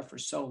kept there for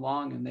so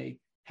long and they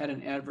had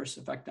an adverse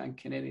effect on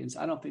Canadians,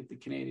 I don't think the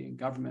Canadian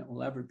government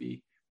will ever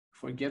be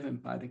forgiven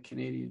by the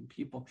Canadian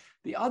people.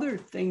 The other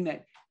thing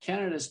that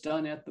Canada's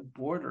done at the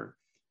border,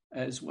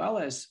 as well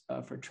as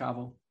for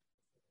travel,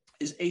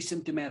 is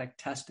asymptomatic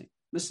testing.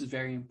 This is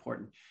very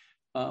important.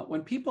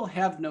 When people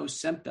have no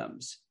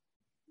symptoms,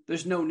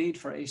 there's no need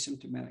for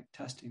asymptomatic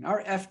testing.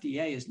 Our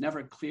FDA has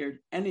never cleared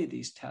any of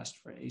these tests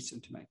for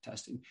asymptomatic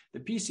testing. The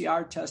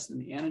PCR test and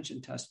the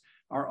antigen test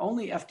are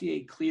only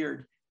FDA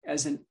cleared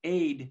as an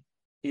aid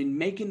in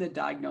making the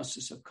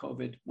diagnosis of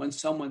COVID when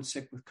someone's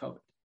sick with COVID.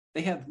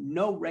 They have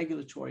no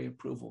regulatory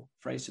approval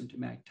for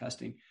asymptomatic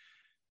testing.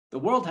 The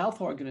World Health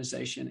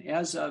Organization,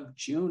 as of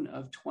June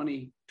of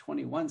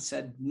 2021,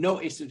 said no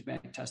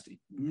asymptomatic testing,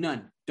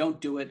 none. Don't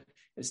do it.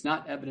 It's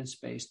not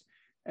evidence-based.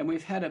 And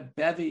we've had a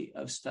bevy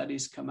of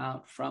studies come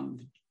out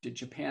from the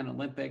Japan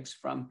Olympics,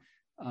 from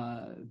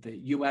the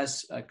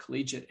U.S.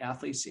 Collegiate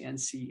Athletes, the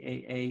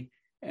NCAA,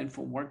 and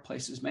from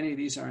workplaces. Many of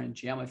these are in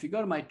JAMA. If you go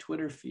to my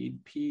Twitter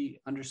feed,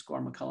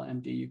 P_McCullough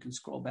MD, you can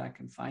scroll back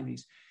and find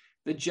these.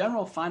 The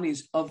general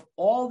findings of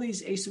all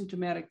these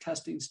asymptomatic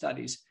testing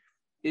studies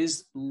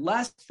is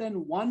less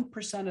than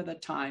 1% of the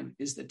time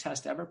is the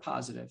test ever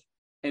positive.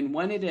 And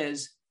when it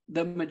is,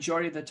 the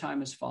majority of the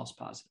time is false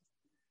positive.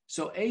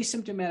 So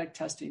asymptomatic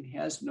testing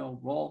has no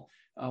role.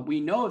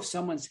 We know if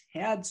someone's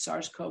had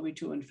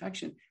SARS-CoV-2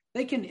 infection,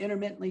 they can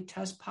intermittently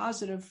test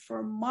positive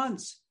for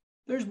months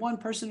There's one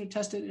person who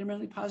tested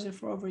intermittently positive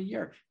for over a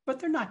year, but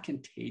they're not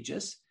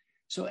contagious.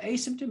 So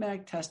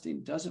asymptomatic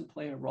testing doesn't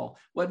play a role.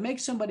 What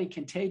makes somebody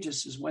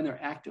contagious is when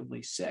they're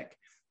actively sick.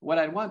 What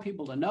I want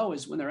people to know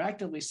is when they're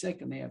actively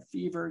sick and they have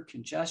fever,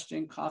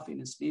 congestion, coughing,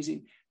 and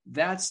sneezing,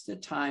 that's the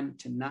time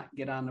to not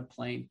get on a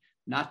plane,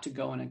 not to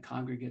go in a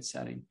congregate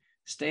setting.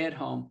 Stay at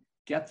home,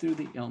 get through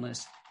the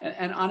illness.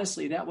 And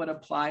honestly, that would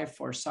apply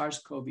for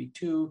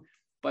SARS-CoV-2,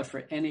 but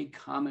for any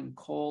common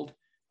cold,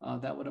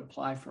 that would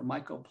apply for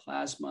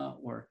mycoplasma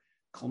or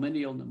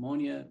chlamydial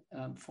pneumonia,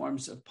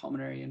 forms of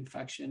pulmonary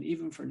infection,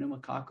 even for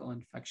pneumococcal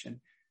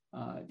infection.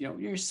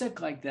 You're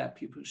sick like that,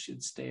 people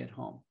should stay at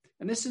home.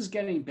 And this is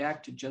getting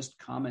back to just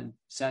common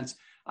sense.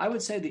 I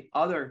would say the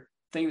other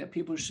thing that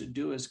people should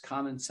do as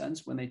common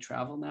sense when they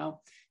travel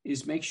now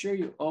is make sure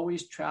you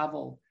always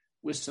travel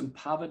with some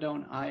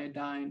povidone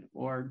iodine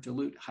or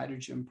dilute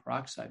hydrogen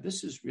peroxide.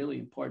 This is really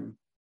important.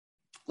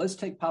 Let's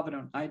take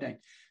povidone iodine.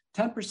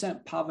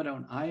 10%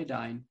 povidone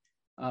iodine,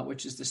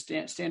 which is the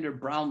standard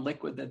brown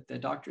liquid that the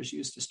doctors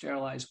use to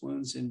sterilize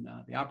wounds in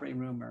the operating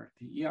room or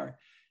the ER.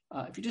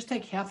 If you just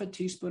take half a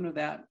teaspoon of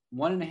that,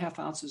 1.5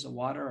 ounces of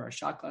water or a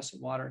shot glass of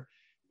water,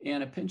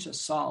 and a pinch of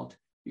salt,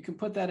 you can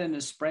put that in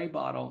a spray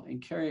bottle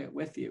and carry it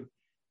with you.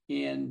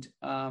 And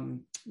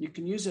you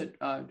can use it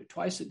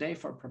twice a day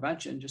for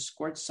prevention. Just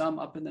squirt some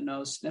up in the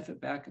nose, sniff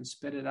it back and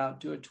spit it out.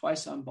 Do it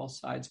twice on both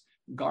sides.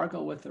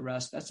 Gargle with the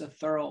rest. That's a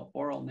thorough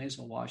oral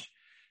nasal wash.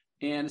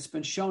 And it's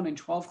been shown in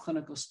 12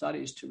 clinical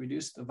studies to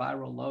reduce the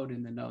viral load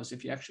in the nose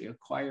if you actually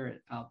acquire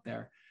it out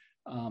there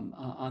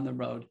on the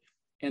road.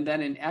 And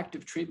then in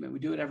active treatment, we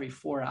do it every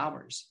 4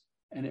 hours,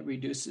 and it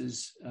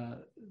reduces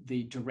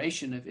the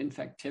duration of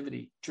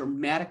infectivity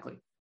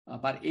dramatically.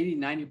 About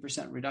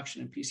 80-90%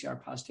 reduction in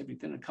PCR positivity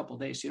within a couple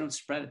of days. So you don't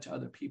spread it to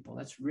other people.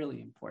 That's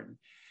really important.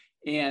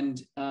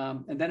 And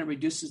then it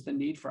reduces the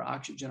need for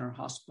oxygen or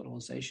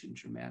hospitalization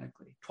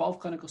dramatically. 12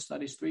 clinical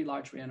studies, 3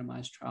 large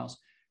randomized trials.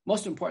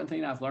 Most important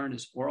thing I've learned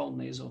is oral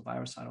nasal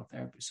virucidal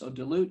therapy. So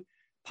dilute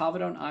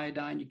povidone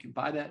iodine. You can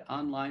buy that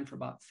online for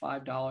about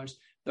 $5.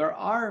 There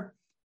are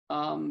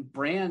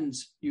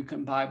brands you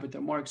can buy, but they're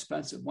more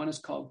expensive. One is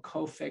called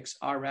Cofix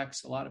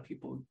RX. A lot of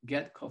people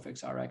get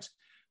Cofix RX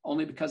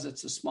only because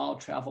it's a small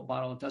travel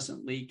bottle. It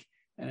doesn't leak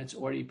and it's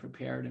already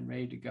prepared and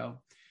ready to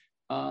go.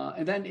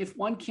 And then if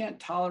one can't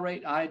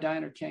tolerate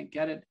iodine or can't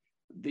get it,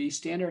 the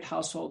standard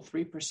household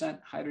 3%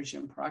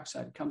 hydrogen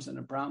peroxide comes in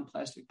a brown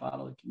plastic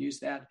bottle. You can use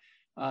that.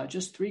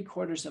 Just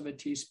 3/4 of a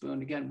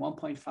teaspoon, again,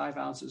 1.5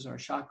 ounces or a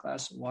shot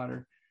glass of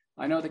water.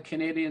 I know the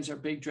Canadians are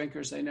big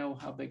drinkers. They know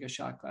how big a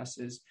shot glass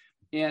is.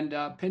 And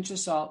pinch of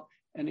salt.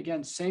 And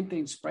again, same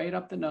thing, spray it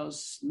up the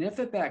nose, sniff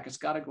it back. It's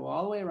got to go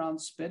all the way around,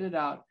 spit it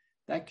out.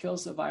 That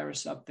kills the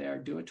virus up there.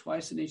 Do it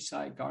twice on each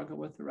side, gargle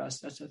with the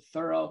rest. That's a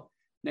thorough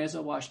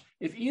nasal wash.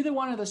 If either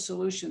one of the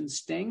solutions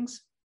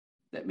stings,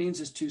 that means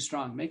it's too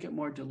strong. Make it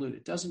more dilute.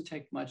 It doesn't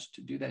take much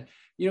to do that.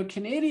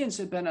 Canadians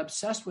have been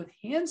obsessed with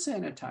hand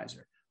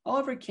sanitizer. All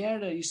over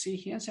Canada, you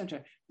see hand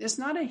sanitizer. It's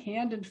not a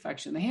hand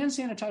infection. The hand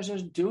sanitizer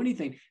doesn't do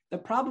anything. The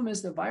problem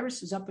is the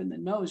virus is up in the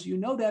nose. You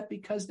know that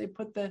because they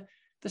put the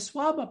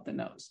swab up the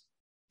nose.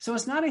 So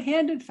it's not a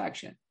hand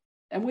infection.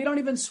 And we don't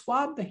even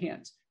swab the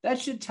hands. That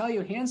should tell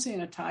you hand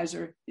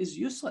sanitizer is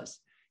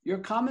useless. Your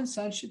common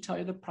sense should tell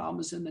you the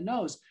problem is in the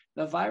nose.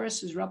 The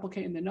virus is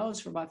replicating in the nose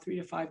for about 3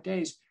 to 5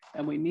 days,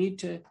 and we need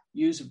to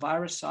use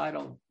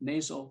virucidal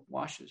nasal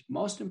washes.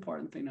 Most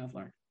important thing I've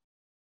learned.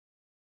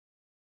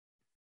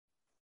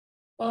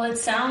 Well, it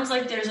sounds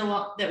like there's a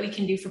lot that we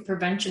can do for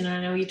prevention, and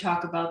I know you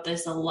talk about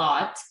this a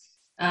lot.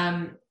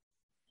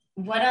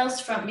 What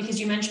else because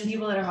you mentioned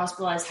people that are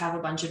hospitalized have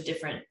a bunch of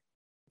different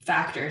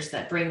factors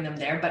that bring them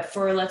there, but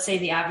for, let's say,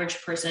 the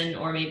average person,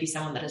 or maybe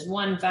someone that has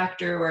one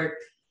factor, or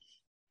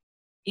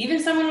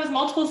even someone with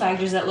multiple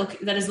factors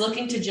that is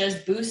looking to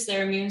just boost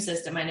their immune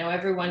system. I know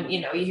everyone,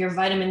 you hear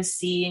vitamin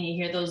C and you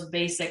hear those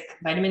basic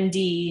vitamin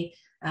D.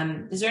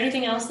 Is there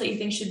anything else that you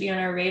think should be on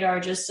our radar,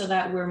 just so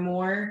that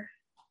our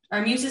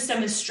immune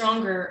system is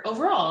stronger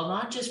overall,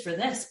 not just for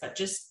this, but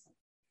just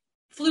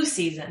flu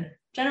season,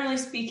 generally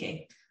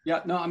speaking?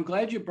 Yeah, no, I'm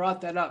glad you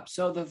brought that up.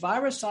 So the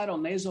virucidal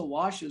nasal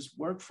washes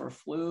work for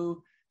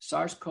flu,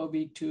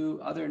 SARS-CoV-2,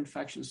 other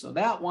infections. So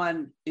that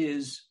one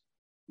is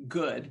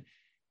good.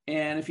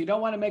 And if you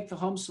don't want to make the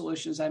home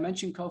solutions, I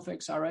mentioned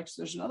Cofix RX.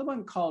 There's another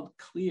one called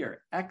Xlear,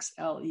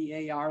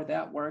 Xlear.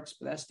 That works,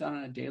 but that's done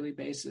on a daily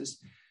basis.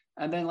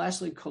 And then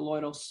lastly,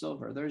 colloidal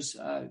silver. There's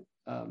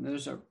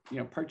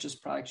purchase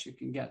products you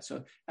can get.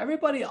 So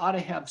everybody ought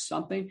to have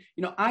something.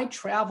 I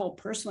travel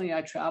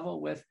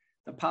with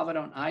the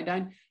povidone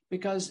iodine,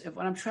 because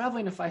when I'm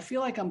traveling, if I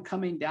feel like I'm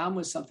coming down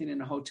with something in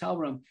a hotel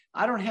room,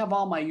 I don't have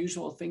all my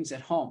usual things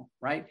at home,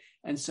 right?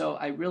 And so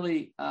I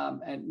really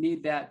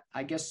need that,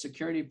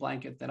 security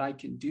blanket that I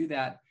can do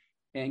that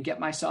and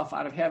get myself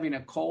out of having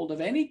a cold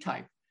of any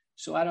type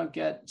so I don't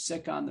get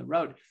sick on the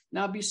road.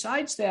 Now,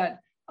 besides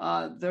that,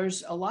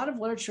 there's a lot of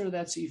literature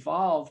that's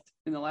evolved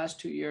in the last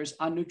 2 years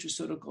on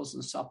nutraceuticals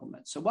and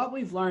supplements. So what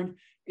we've learned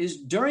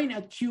is during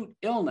acute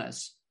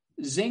illness,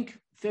 zinc,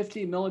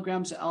 50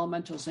 milligrams of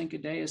elemental zinc a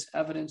day is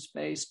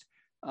evidence-based.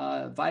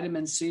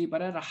 vitamin C,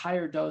 but at a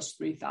higher dose,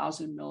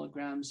 3,000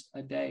 milligrams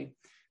a day.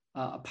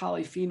 A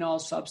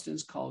polyphenol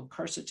substance called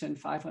quercetin,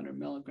 500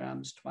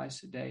 milligrams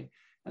twice a day.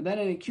 And then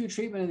in acute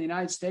treatment in the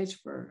United States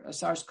for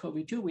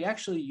SARS-CoV-2, we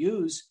actually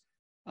use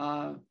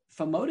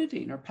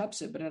famotidine or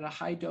Pepcid, but at a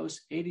high dose,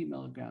 80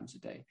 milligrams a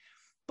day.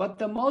 But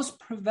the most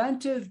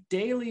preventive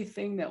daily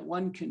thing that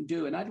one can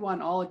do, and I'd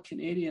want all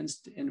Canadians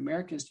and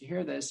Americans to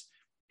hear this,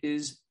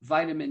 is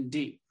vitamin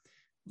D.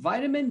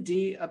 Vitamin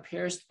D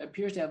appears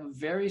to have a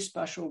very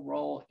special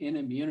role in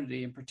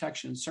immunity and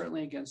protection,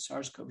 certainly against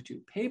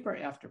SARS-CoV-2. Paper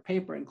after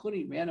paper,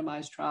 including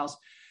randomized trials,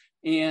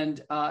 and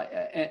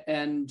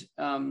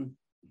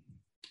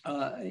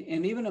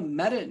even a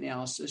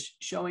meta-analysis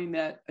showing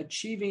that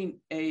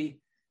achieving a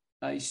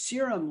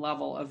serum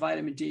level of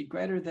vitamin D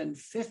greater than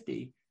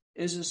 50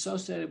 is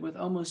associated with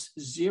almost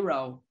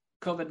zero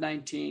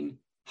COVID-19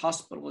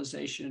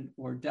 hospitalization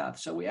or death.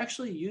 So we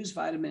actually use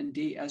vitamin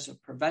D as a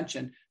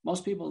prevention.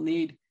 Most people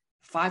need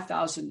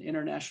 5,000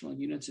 international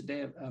units a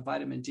day of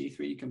vitamin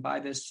D3. You can buy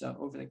this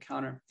over the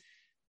counter.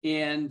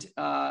 And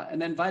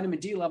then vitamin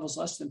D levels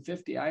less than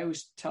 50. I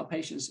always tell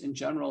patients in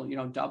general,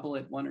 double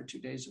it 1 or 2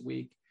 days a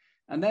week.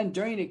 And then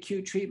during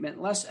acute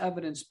treatment, less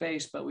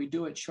evidence-based, but we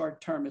do it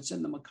short-term. It's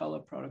in the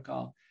McCullough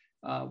protocol.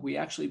 We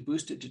actually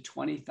boosted to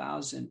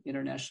 20,000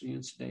 international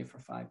units a day for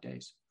 5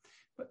 days.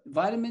 But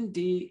vitamin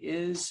D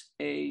is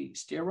a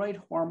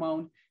steroid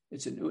hormone.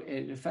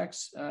 It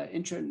affects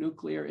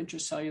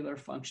intracellular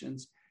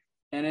functions,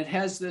 and it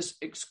has this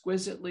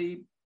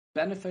exquisitely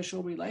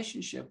beneficial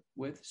relationship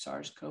with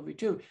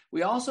SARS-CoV-2.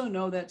 We also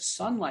know that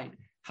sunlight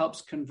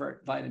helps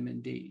convert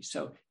vitamin D.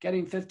 So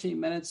getting 15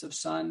 minutes of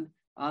sun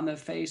on the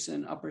face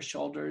and upper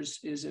shoulders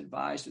is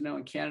advised. I know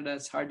in Canada,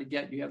 it's hard to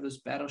get. You have those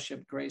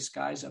battleship gray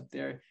skies up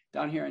there.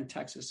 Down here in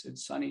Texas,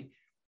 it's sunny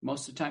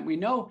most of the time. We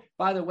know,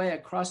 by the way,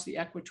 across the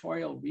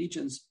equatorial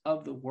regions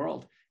of the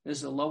world,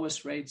 there's the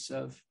lowest rates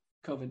of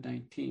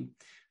COVID-19.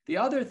 The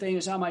other thing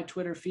is on my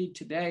Twitter feed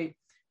today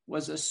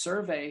was a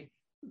survey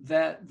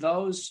that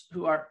those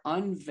who are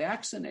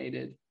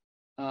unvaccinated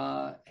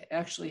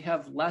actually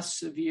have less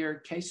severe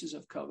cases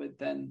of COVID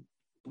than,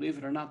 believe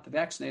it or not, the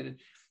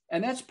vaccinated.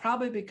 And that's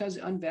probably because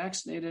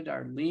unvaccinated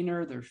are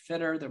leaner, they're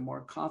fitter, they're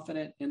more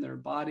confident in their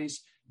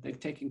bodies, they've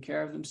taken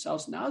care of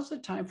themselves. Now's the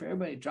time for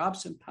everybody to drop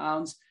some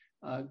pounds,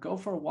 go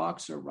for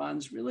walks or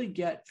runs, really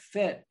get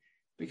fit.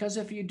 Because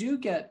if you do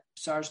get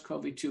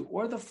SARS-CoV-2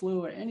 or the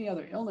flu or any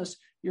other illness,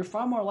 you're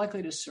far more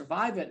likely to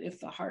survive it if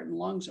the heart and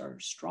lungs are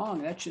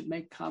strong. That should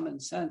make common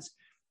sense.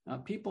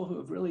 People who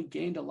have really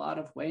gained a lot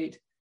of weight,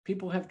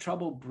 people who have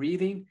trouble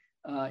breathing,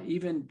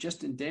 even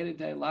just in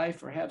day-to-day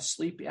life, or have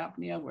sleep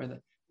apnea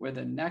where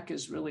the neck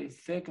is really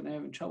thick and they're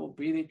having trouble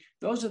breathing.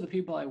 Those are the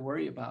people I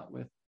worry about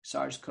with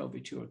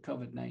SARS-CoV-2 or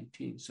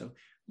COVID-19. So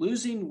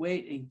losing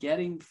weight and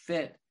getting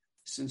fit,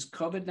 since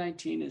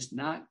COVID-19 is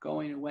not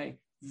going away,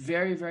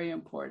 very, very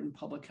important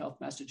public health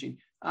messaging.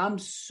 I'm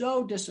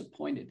so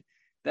disappointed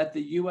that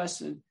the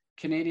US and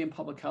Canadian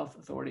public health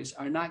authorities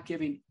are not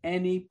giving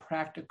any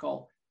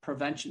practical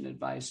prevention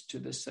advice to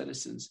the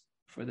citizens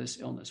for this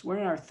illness. We're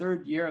in our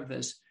 3rd year of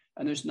this,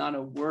 and there's not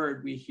a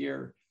word we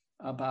hear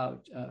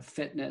about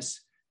fitness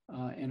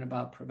and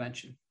about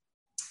prevention.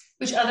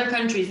 Which other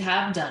countries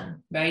have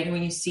done, right?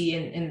 When you see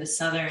in the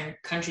southern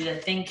countries, I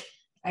think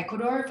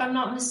Ecuador, if I'm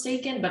not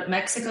mistaken, but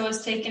Mexico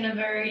has taken a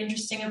very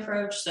interesting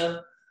approach.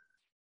 So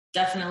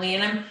definitely.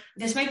 And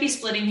this might be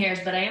splitting hairs,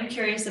 but I am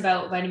curious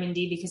about vitamin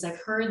D because I've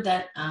heard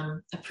that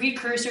a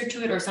precursor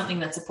to it or something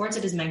that supports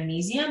it is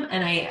magnesium.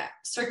 And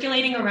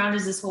circulating around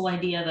is this whole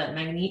idea that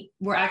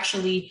we're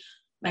actually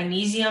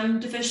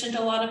magnesium deficient,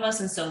 a lot of us.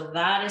 And so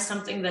that is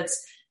something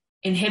that's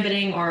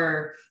inhibiting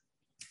or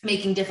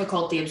making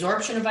difficult the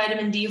absorption of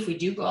vitamin D if we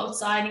do go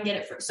outside and get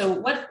it. So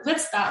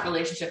what's that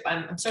relationship?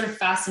 I'm sort of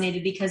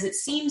fascinated because it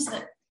seems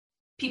that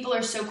people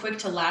are so quick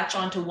to latch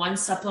onto one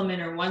supplement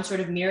or one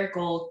sort of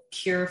miracle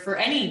cure for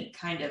any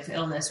kind of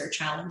illness or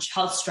challenge,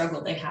 health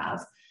struggle they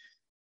have.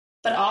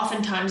 But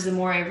oftentimes, the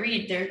more I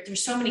read,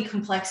 there's so many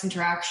complex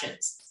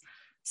interactions.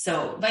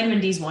 So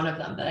vitamin D is one of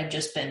them that I've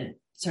just been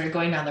sort of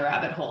going down the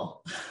rabbit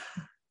hole.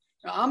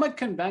 I'm a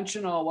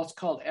conventional, what's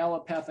called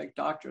allopathic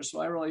doctor, so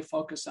I really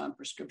focus on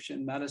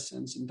prescription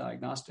medicines and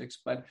diagnostics.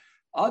 But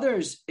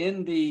others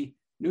in the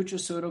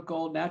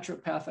nutraceutical,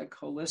 naturopathic,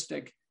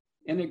 holistic,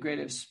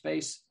 integrative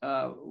space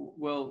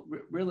will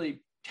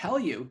really tell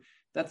you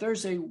that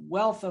there's a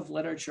wealth of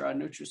literature on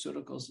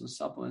nutraceuticals and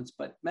supplements,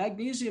 but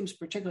magnesium is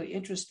particularly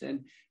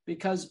interesting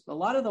because a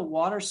lot of the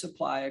water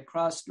supply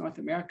across North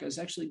America is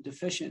actually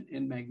deficient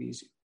in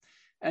magnesium.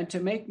 And to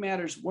make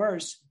matters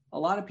worse, a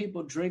lot of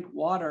people drink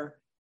water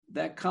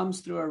that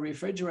comes through a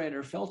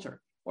refrigerator filter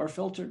or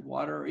filtered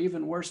water, or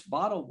even worse,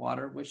 bottled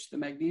water, which the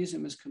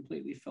magnesium is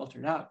completely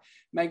filtered out.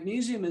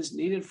 Magnesium is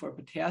needed for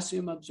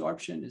potassium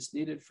absorption. It's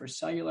needed for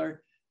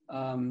cellular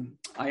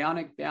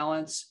ionic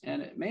balance,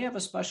 and it may have a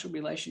special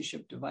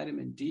relationship to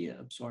vitamin D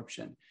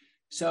absorption.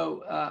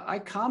 So I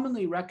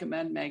commonly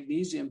recommend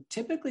magnesium,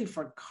 typically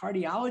for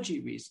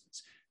cardiology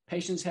reasons,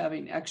 patients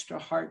having extra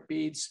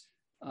heartbeats,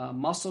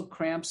 muscle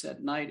cramps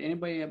at night.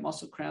 Anybody have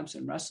muscle cramps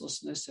and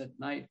restlessness at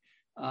night?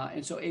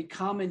 And so a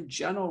common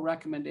general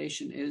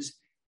recommendation is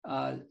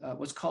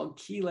what's called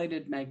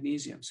chelated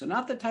magnesium. So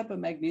not the type of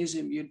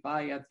magnesium you'd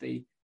buy at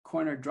the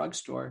corner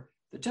drugstore.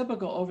 The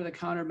typical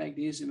over-the-counter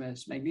magnesium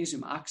is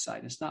magnesium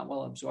oxide. It's not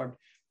well absorbed.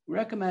 We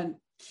recommend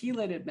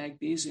chelated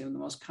magnesium. The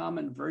most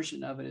common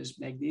version of it is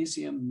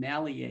magnesium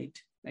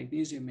maleate.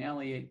 Magnesium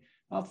maleate,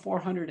 about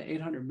 400 to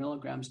 800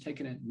 milligrams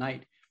taken at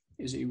night,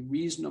 is a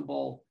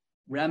reasonable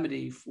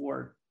remedy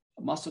for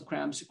muscle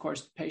cramps. Of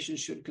course, patients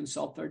should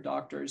consult their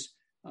doctors.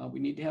 We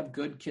need to have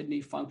good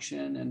kidney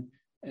function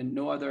and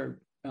no other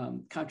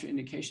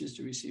contraindications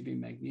to receiving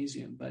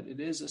magnesium, but it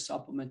is a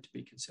supplement to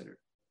be considered.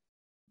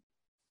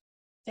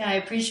 Yeah, I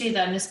appreciate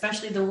that. And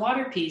especially the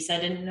water piece. I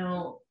didn't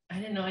know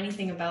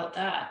anything about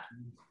that.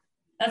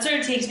 That sort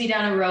of takes me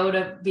down a road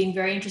of being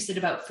very interested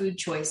about food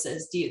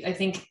choices. I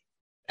think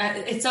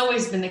it's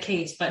always been the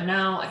case, but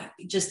now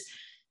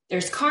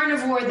there's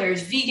carnivore,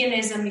 there's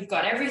veganism, you've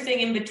got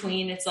everything in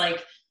between. It's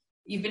like,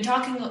 you've been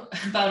talking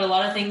about a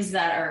lot of things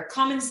that are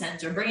common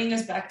sense or bringing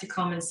us back to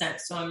common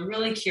sense. So I'm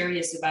really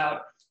curious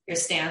about your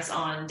stance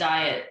on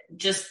diet,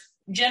 just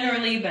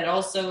generally, but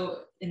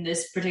also in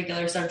this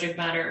particular subject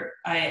matter.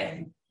 I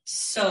am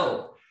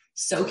so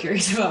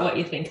curious about what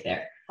you think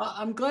there.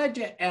 I'm glad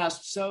you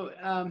asked.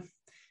 So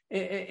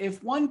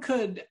if one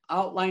could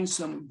outline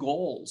some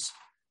goals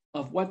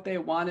of what they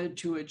wanted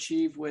to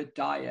achieve with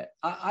diet,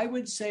 I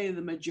would say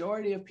the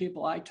majority of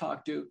people I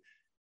talk to,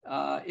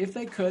 if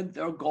they could,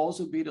 their goals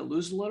would be to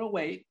lose a little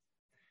weight,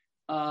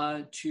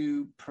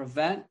 to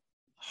prevent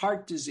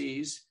heart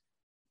disease,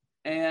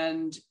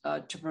 and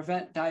to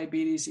prevent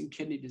diabetes and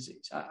kidney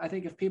disease. I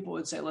think if people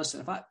would say, listen,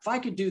 if I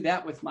could do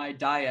that with my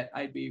diet,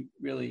 I'd be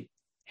really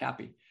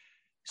happy.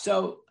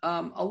 So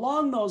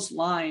along those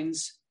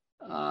lines,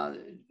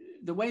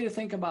 the way to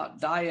think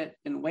about diet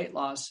and weight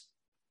loss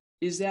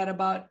is that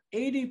about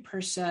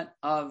 80%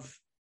 of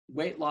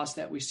weight loss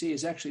that we see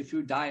is actually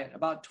through diet.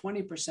 About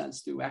 20%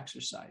 is through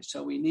exercise.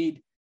 So we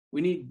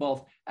need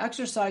both.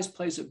 Exercise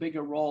plays a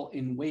bigger role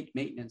in weight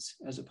maintenance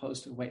as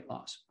opposed to weight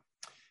loss.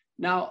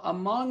 Now,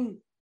 among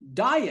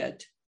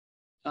diet,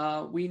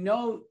 we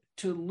know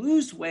to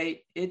lose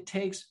weight, it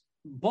takes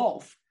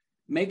both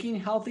making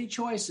healthy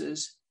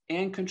choices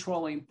and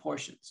controlling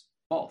portions,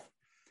 both.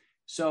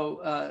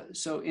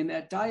 So in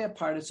that diet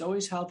part, it's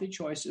always healthy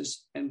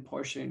choices and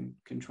portion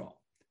control.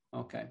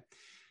 Okay.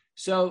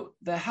 So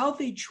the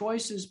healthy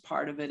choices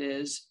part of it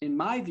is, in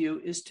my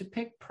view, is to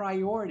pick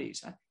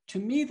priorities. To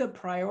me, the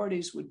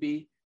priorities would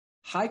be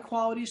high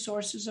quality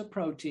sources of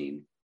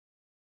protein.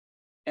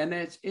 And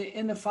it's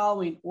in the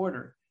following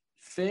order: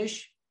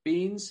 fish,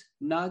 beans,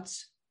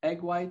 nuts,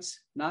 egg whites,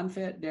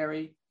 non-fat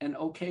dairy, and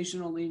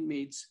occasional lean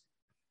meats.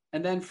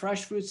 And then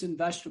fresh fruits and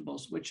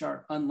vegetables, which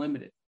are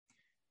unlimited.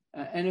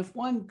 And if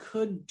one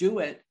could do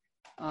it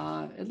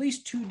at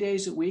least 2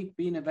 days a week,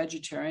 being a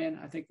vegetarian,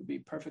 I think would be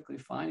perfectly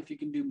fine. If you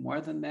can do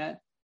more than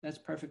that, that's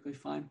perfectly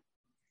fine.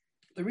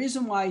 The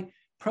reason why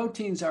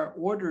proteins are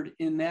ordered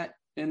in that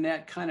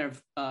kind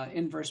of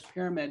inverse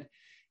pyramid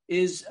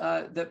is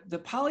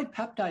the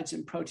polypeptides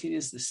in protein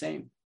is the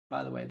same,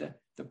 by the way.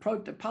 The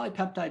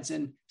polypeptides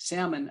in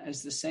salmon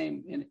is the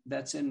same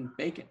that's in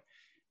bacon.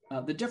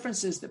 The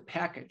difference is the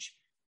package.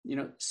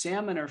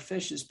 Salmon or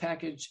fish is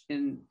packaged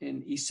in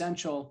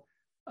essential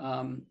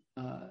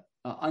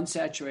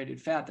unsaturated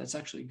fat that's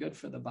actually good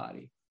for the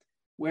body,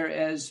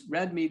 whereas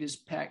red meat is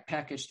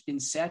packaged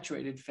in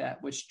saturated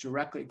fat, which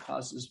directly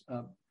causes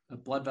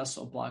blood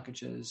vessel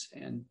blockages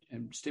and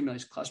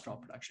stimulates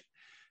cholesterol production.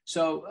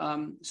 So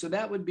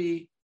that would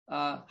be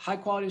high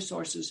quality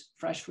sources,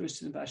 fresh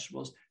fruits and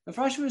vegetables. The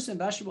fresh fruits and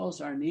vegetables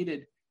are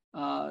needed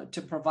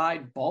to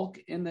provide bulk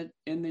in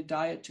the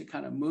diet, to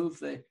kind of move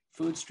the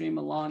food stream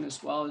along,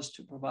 as well as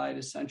to provide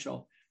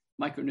essential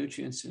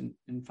micronutrients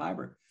and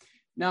fiber.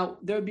 Now,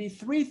 there would be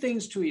three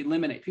things to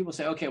eliminate. People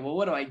say, okay, well,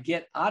 what do I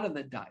get out of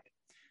the diet?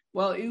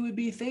 Well, it would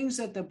be things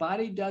that the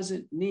body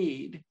doesn't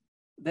need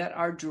that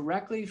are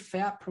directly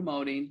fat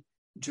promoting,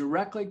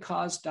 directly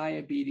cause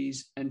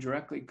diabetes, and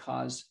directly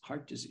cause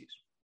heart disease.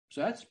 So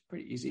that's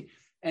pretty easy.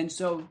 And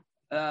so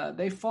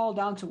they fall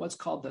down to what's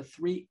called the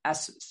three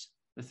S's.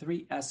 The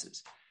three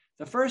S's.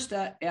 The first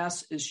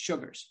S is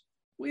sugars.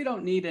 We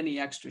don't need any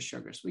extra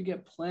sugars. We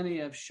get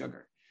plenty of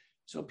sugar.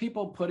 So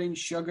people putting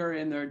sugar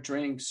in their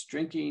drinks,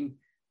 drinking,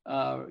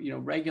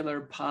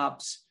 regular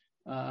pops,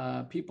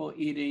 people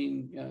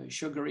eating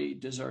sugary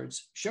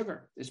desserts.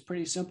 Sugar is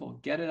pretty simple.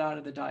 Get it out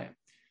of the diet.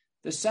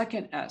 The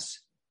second S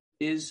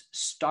is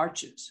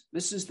starches.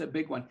 This is the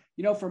big one.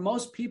 For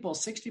most people,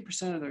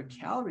 60% of their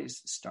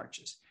calories is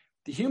starches.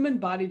 The human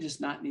body does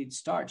not need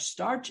starch.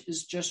 Starch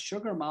is just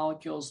sugar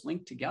molecules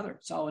linked together.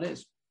 That's all it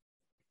is.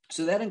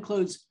 So that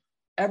includes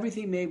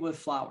everything made with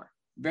flour.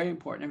 Very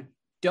important.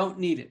 Don't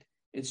need it.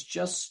 It's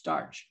just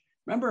starch.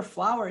 Remember,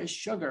 flour is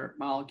sugar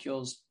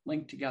molecules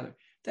linked together.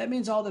 That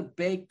means all the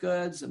baked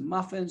goods, the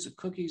muffins, the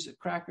cookies, the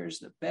crackers,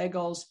 the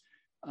bagels.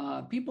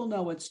 People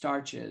know what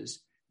starch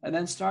is. And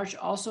then starch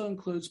also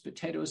includes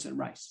potatoes and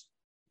rice.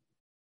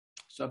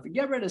 So if you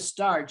get rid of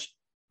starch,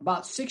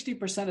 about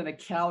 60% of the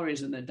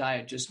calories in the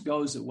diet just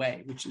goes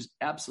away, which is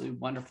absolutely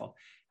wonderful.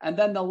 And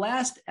then the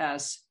last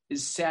S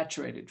is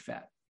saturated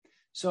fat.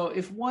 So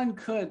if one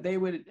could, they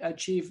would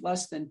achieve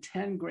less than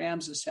 10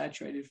 grams of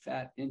saturated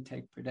fat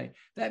intake per day.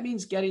 That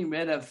means getting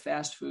rid of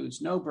fast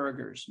foods, no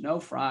burgers, no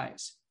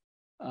fries,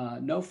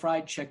 no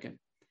fried chicken.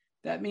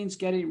 That means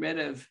getting rid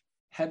of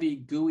heavy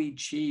gooey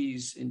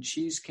cheese and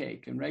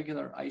cheesecake and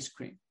regular ice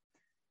cream.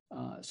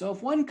 So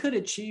if one could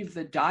achieve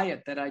the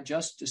diet that I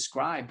just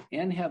described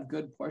and have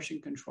good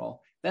portion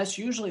control, that's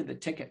usually the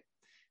ticket.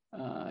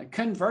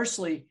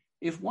 Conversely,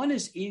 if one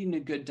is eating a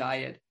good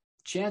diet,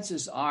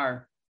 chances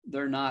are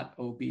they're not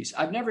obese.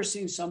 I've never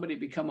seen somebody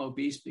become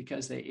obese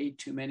because they ate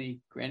too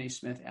many Granny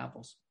Smith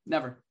apples.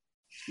 Never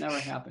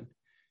happened.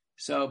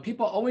 So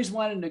people always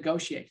want to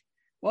negotiate.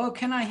 Well,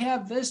 can I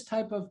have this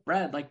type of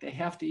bread? Like they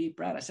have to eat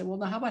bread. I said, well,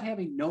 now how about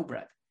having no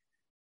bread?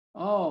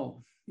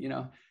 Oh,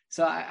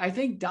 so I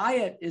think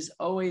diet is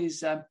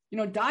always,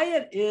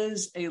 diet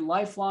is a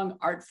lifelong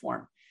art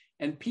form.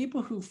 And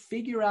people who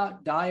figure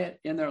out diet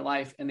in their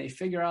life and they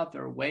figure out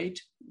their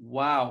weight,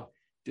 wow,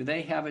 do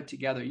they have it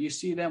together? You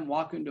see them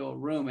walk into a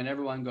room and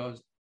everyone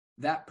goes,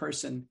 that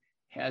person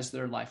has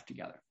their life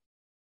together.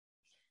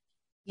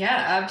 Yeah,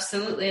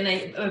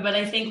 absolutely. But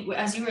I think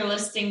as you were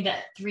listing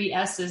that 3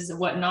 S's of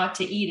what not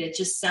to eat, it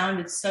just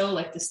sounded so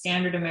like the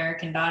standard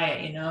American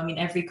diet. I mean,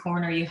 every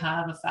corner you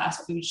have a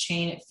fast food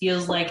chain. It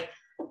feels like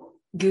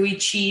gooey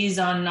cheese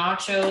on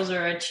nachos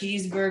or a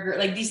cheeseburger.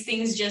 Like these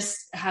things just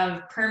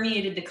have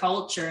permeated the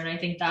culture. And I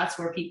think that's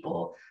where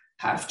people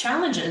have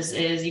challenges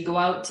is you go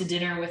out to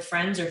dinner with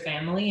friends or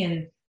family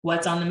and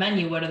what's on the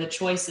menu, what are the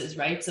choices,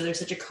 right? So there's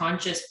such a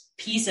conscious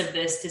piece of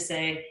this to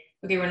say,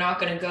 okay, we're not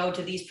going to go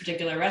to these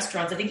particular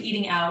restaurants. I think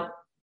eating out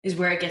is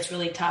where it gets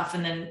really tough.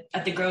 And then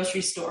at the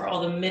grocery store,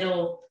 all the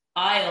middle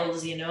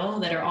aisles,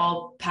 that are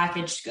all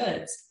packaged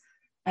goods.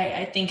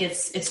 I think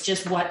it's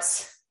just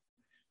what's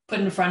put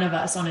in front of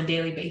us on a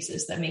daily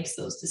basis that makes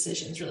those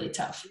decisions really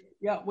tough.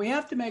 Yeah, we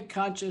have to make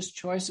conscious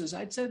choices.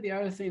 I'd say the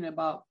other thing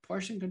about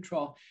portion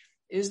control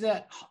is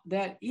that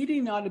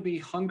eating ought to be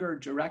hunger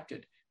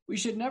directed. We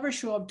should never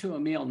show up to a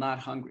meal not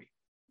hungry.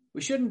 We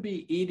shouldn't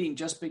be eating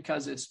just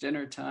because it's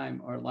dinner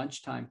time or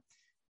lunchtime.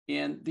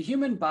 And the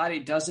human body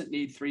doesn't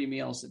need 3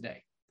 meals a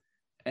day.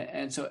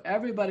 And so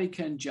everybody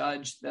can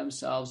judge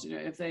themselves.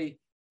 If they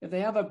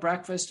have a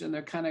breakfast and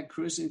they're kind of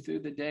cruising through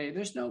the day,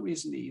 there's no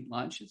reason to eat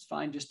lunch. It's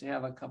fine just to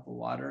have a cup of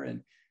water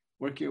and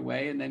work your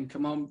way and then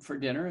come home for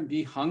dinner and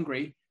be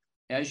hungry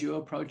as you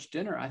approach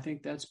dinner. I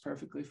think that's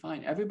perfectly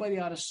fine. Everybody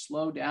ought to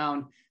slow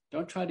down.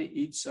 Don't try to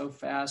eat so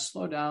fast.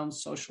 Slow down,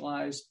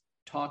 socialize,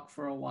 talk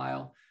for a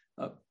while.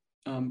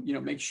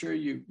 Make sure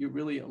you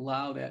really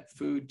allow that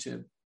food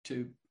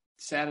to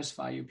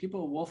satisfy you.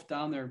 People who wolf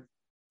down their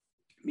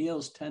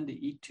meals tend to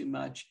eat too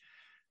much.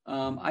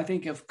 I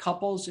think if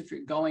couples, if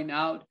you're going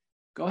out,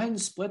 go ahead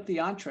and split the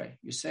entree.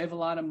 You save a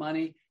lot of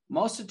money.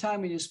 Most of the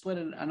time when you split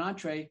an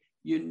entree,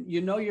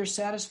 you're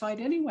satisfied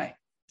anyway.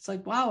 It's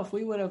like, wow, if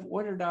we would have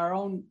ordered our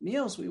own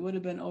meals, we would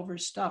have been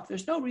overstuffed.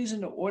 There's no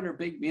reason to order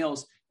big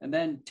meals and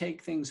then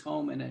take things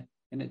home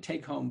in a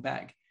take-home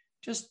bag.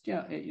 Just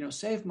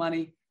save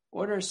money,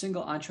 order a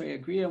single entree,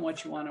 agree on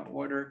what you want to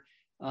order,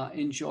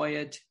 enjoy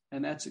it,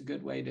 and that's a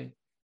good way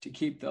to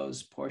keep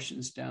those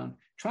portions down.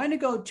 Trying to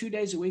go 2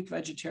 days a week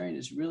vegetarian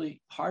is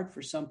really hard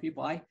for some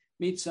people. I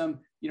meet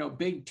some,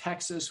 big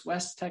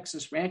West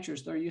Texas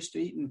ranchers. They're used to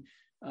eating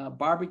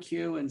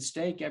barbecue and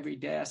steak every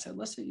day. I said,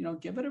 listen,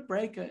 give it a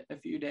break a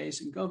few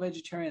days and go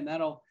vegetarian.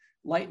 That'll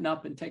lighten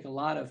up and take a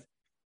lot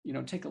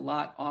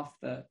off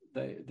the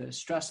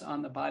stress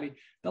on the body.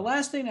 The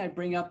last thing I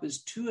bring up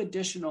is 2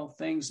 additional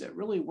things that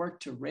really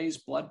work to raise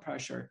blood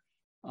pressure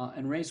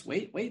and raise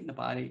weight in the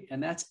body,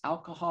 and that's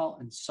alcohol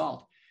and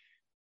salt.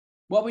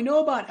 What we know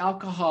about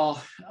alcohol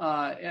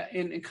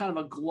in kind of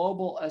a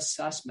global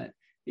assessment,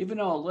 even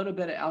though a little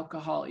bit of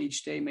alcohol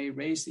each day may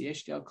raise the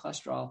HDL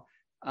cholesterol,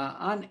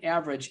 on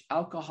average,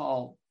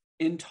 alcohol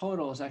in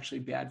total is actually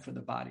bad for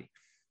the body.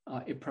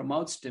 It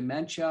promotes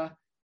dementia,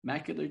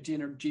 macular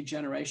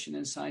degeneration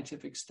in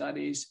scientific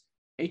studies,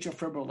 atrial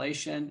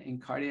fibrillation in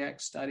cardiac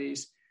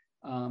studies,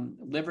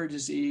 liver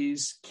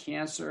disease,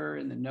 cancer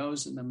in the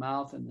nose and the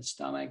mouth and the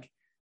stomach. I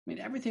mean,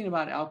 everything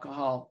about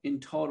alcohol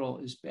in total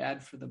is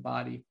bad for the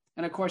body.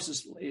 And of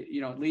course,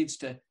 it leads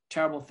to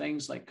terrible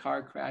things like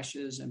car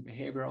crashes and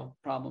behavioral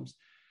problems,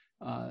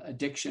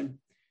 addiction.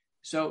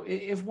 So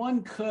if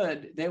one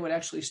could, they would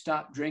actually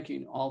stop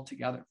drinking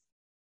altogether.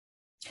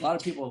 A lot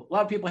of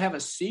people have a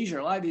seizure.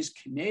 A lot of these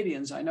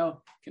Canadians, I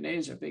know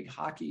Canadians are big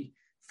hockey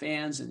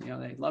fans and,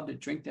 they love to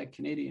drink that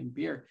Canadian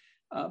beer.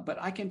 But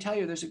I can tell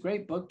you there's a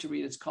great book to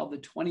read. It's called The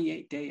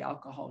 28-Day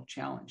Alcohol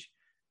Challenge.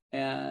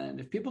 And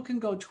if people can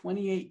go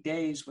 28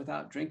 days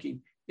without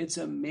drinking, it's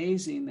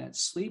amazing that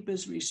sleep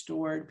is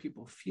restored.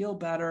 People feel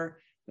better.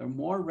 They're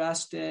more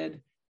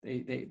rested.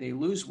 They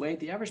lose weight.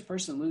 The average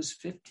person loses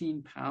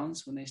 15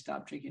 pounds when they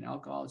stop drinking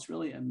alcohol. It's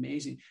really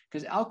amazing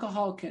because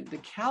the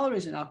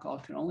calories in alcohol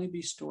can only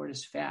be stored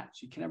as fat.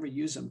 So you can never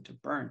use them to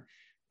burn.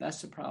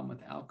 That's the problem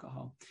with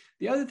alcohol.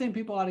 The other thing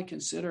people ought to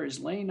consider is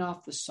laying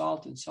off the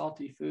salt and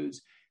salty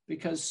foods,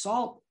 because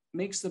salt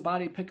makes the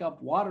body pick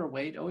up water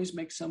weight, always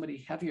makes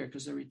somebody heavier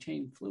because they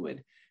retain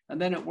fluid,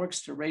 and then it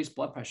works to raise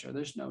blood pressure.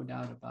 There's no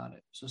doubt about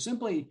it. So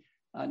simply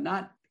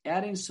not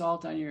adding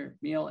salt on your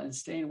meal and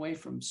staying away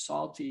from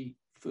salty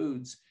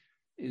foods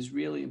is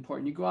really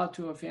important. You go out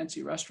to a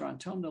fancy restaurant,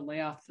 tell them to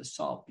lay off the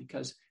salt,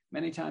 because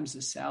many times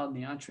the salad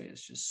and the entree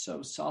is just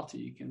so salty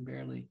you can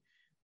barely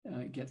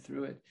get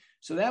through it.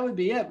 So that would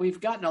be it.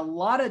 We've gotten a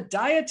lot of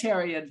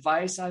dietary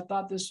advice. I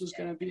thought this was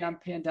going to be on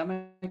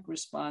pandemic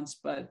response,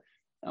 but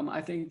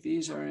I think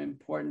these are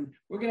important.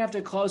 We're going to have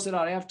to close it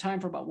out. I have time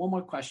for about one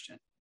more question.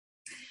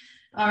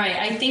 All right.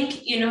 I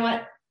think, you know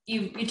what,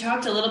 you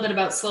talked a little bit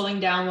about slowing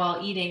down while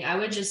eating. I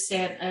would just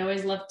say, I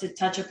always love to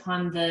touch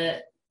upon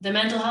the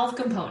mental health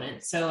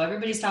component. So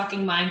everybody's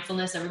talking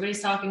mindfulness,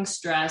 everybody's talking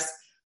stress,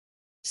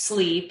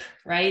 sleep,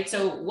 right?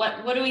 So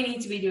what do we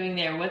need to be doing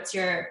there? What's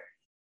your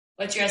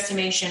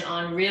estimation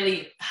on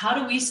really, how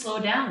do we slow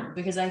down?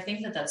 Because I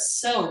think that that's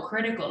so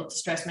critical to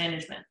stress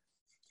management.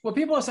 Well,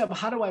 people say,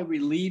 how do I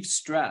relieve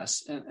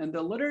stress? And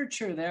the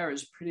literature there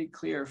is pretty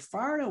clear.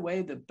 Far and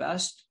away, the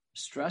best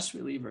stress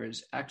reliever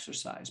is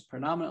exercise,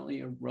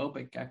 predominantly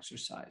aerobic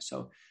exercise.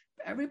 So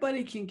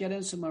everybody can get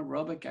in some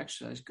aerobic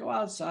exercise. Go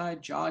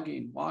outside,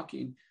 jogging,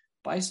 walking,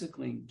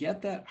 bicycling,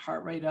 get that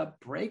heart rate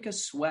up, break a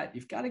sweat.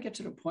 You've got to get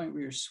to the point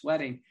where you're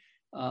sweating.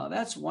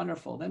 That's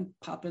wonderful. Then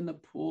pop in the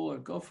pool or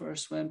go for a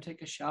swim,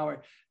 take a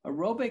shower.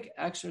 Aerobic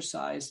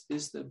exercise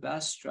is the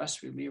best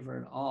stress reliever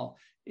at all.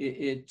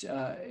 It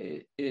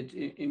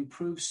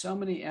improves so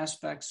many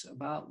aspects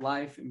about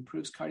life,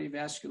 improves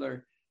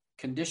cardiovascular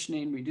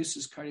conditioning,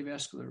 reduces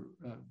cardiovascular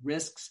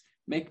risks,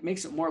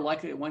 makes it more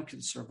likely that one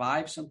can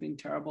survive something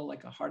terrible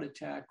like a heart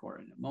attack or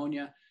a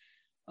pneumonia.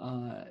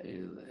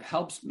 It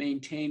helps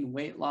maintain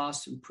weight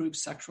loss,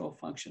 improves sexual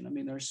function. I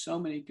mean, there's so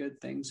many good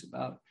things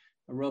about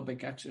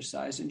aerobic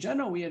exercise. In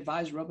general, we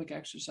advise aerobic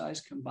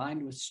exercise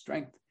combined with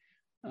strength.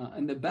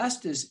 And the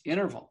best is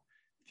interval.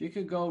 If you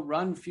could go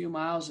run a few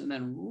miles and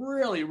then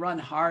really run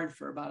hard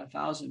for about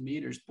 1,000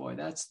 meters, boy,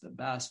 that's the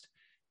best.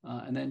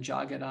 And then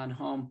jog it on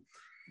home.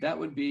 That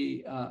would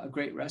be a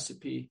great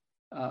recipe.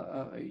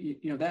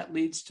 That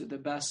leads to the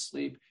best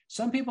sleep.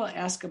 Some people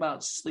ask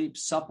about sleep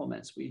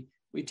supplements.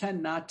 We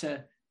tend not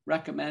to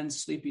recommend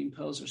sleeping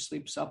pills or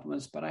sleep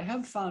supplements, but I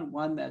have found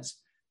one that's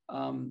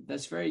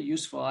very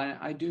useful.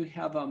 I do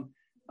have them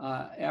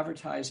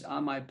advertised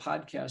on my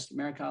podcast,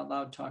 America Out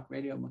Loud Talk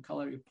Radio,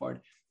 McCullough Report.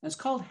 And it's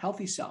called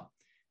Healthy Cell.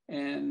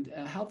 And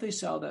Healthy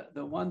Cell,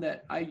 the one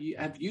that I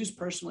have used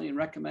personally and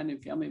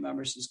recommended family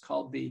members, is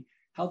called the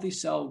Healthy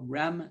Cell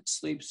REM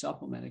sleep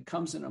supplement. It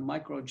comes in a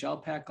micro gel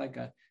pack, like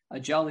a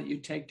gel that you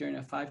take during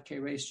a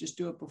 5K race. Just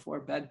do it before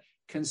bed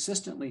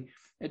consistently.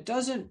 It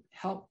doesn't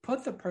help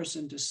put the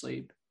person to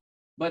sleep,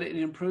 but it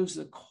improves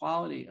the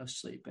quality of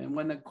sleep. And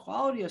when the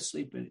quality of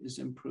sleep is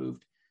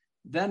improved,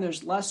 then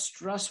there's less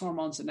stress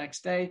hormones the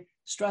next day.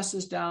 Stress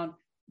is down,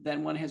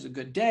 then one has a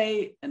good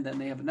day, and then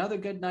they have another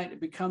good night. It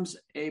becomes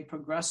a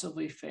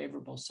progressively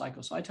favorable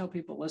cycle. So I tell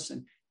people,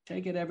 listen,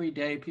 take it every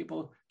day.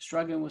 People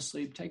struggling with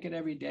sleep, take it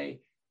every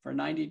day for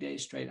 90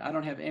 days straight. I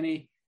don't have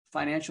any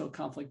financial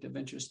conflict of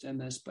interest in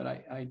this, but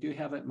I do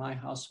have it in my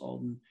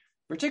household, and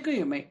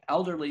particularly in my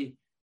elderly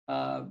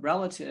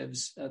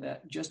relatives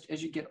that just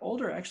as you get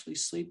older, actually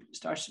sleep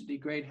starts to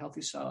degrade.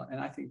 Healthy Cell, and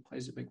I think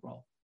plays a big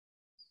role.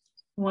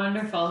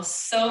 Wonderful.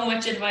 So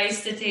much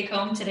advice to take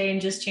home today and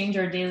just change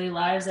our daily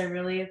lives. I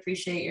really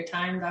appreciate your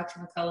time,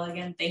 Dr. McCullough.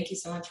 Again, thank you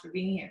so much for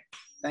being here.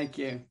 Thank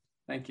you.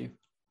 Thank you.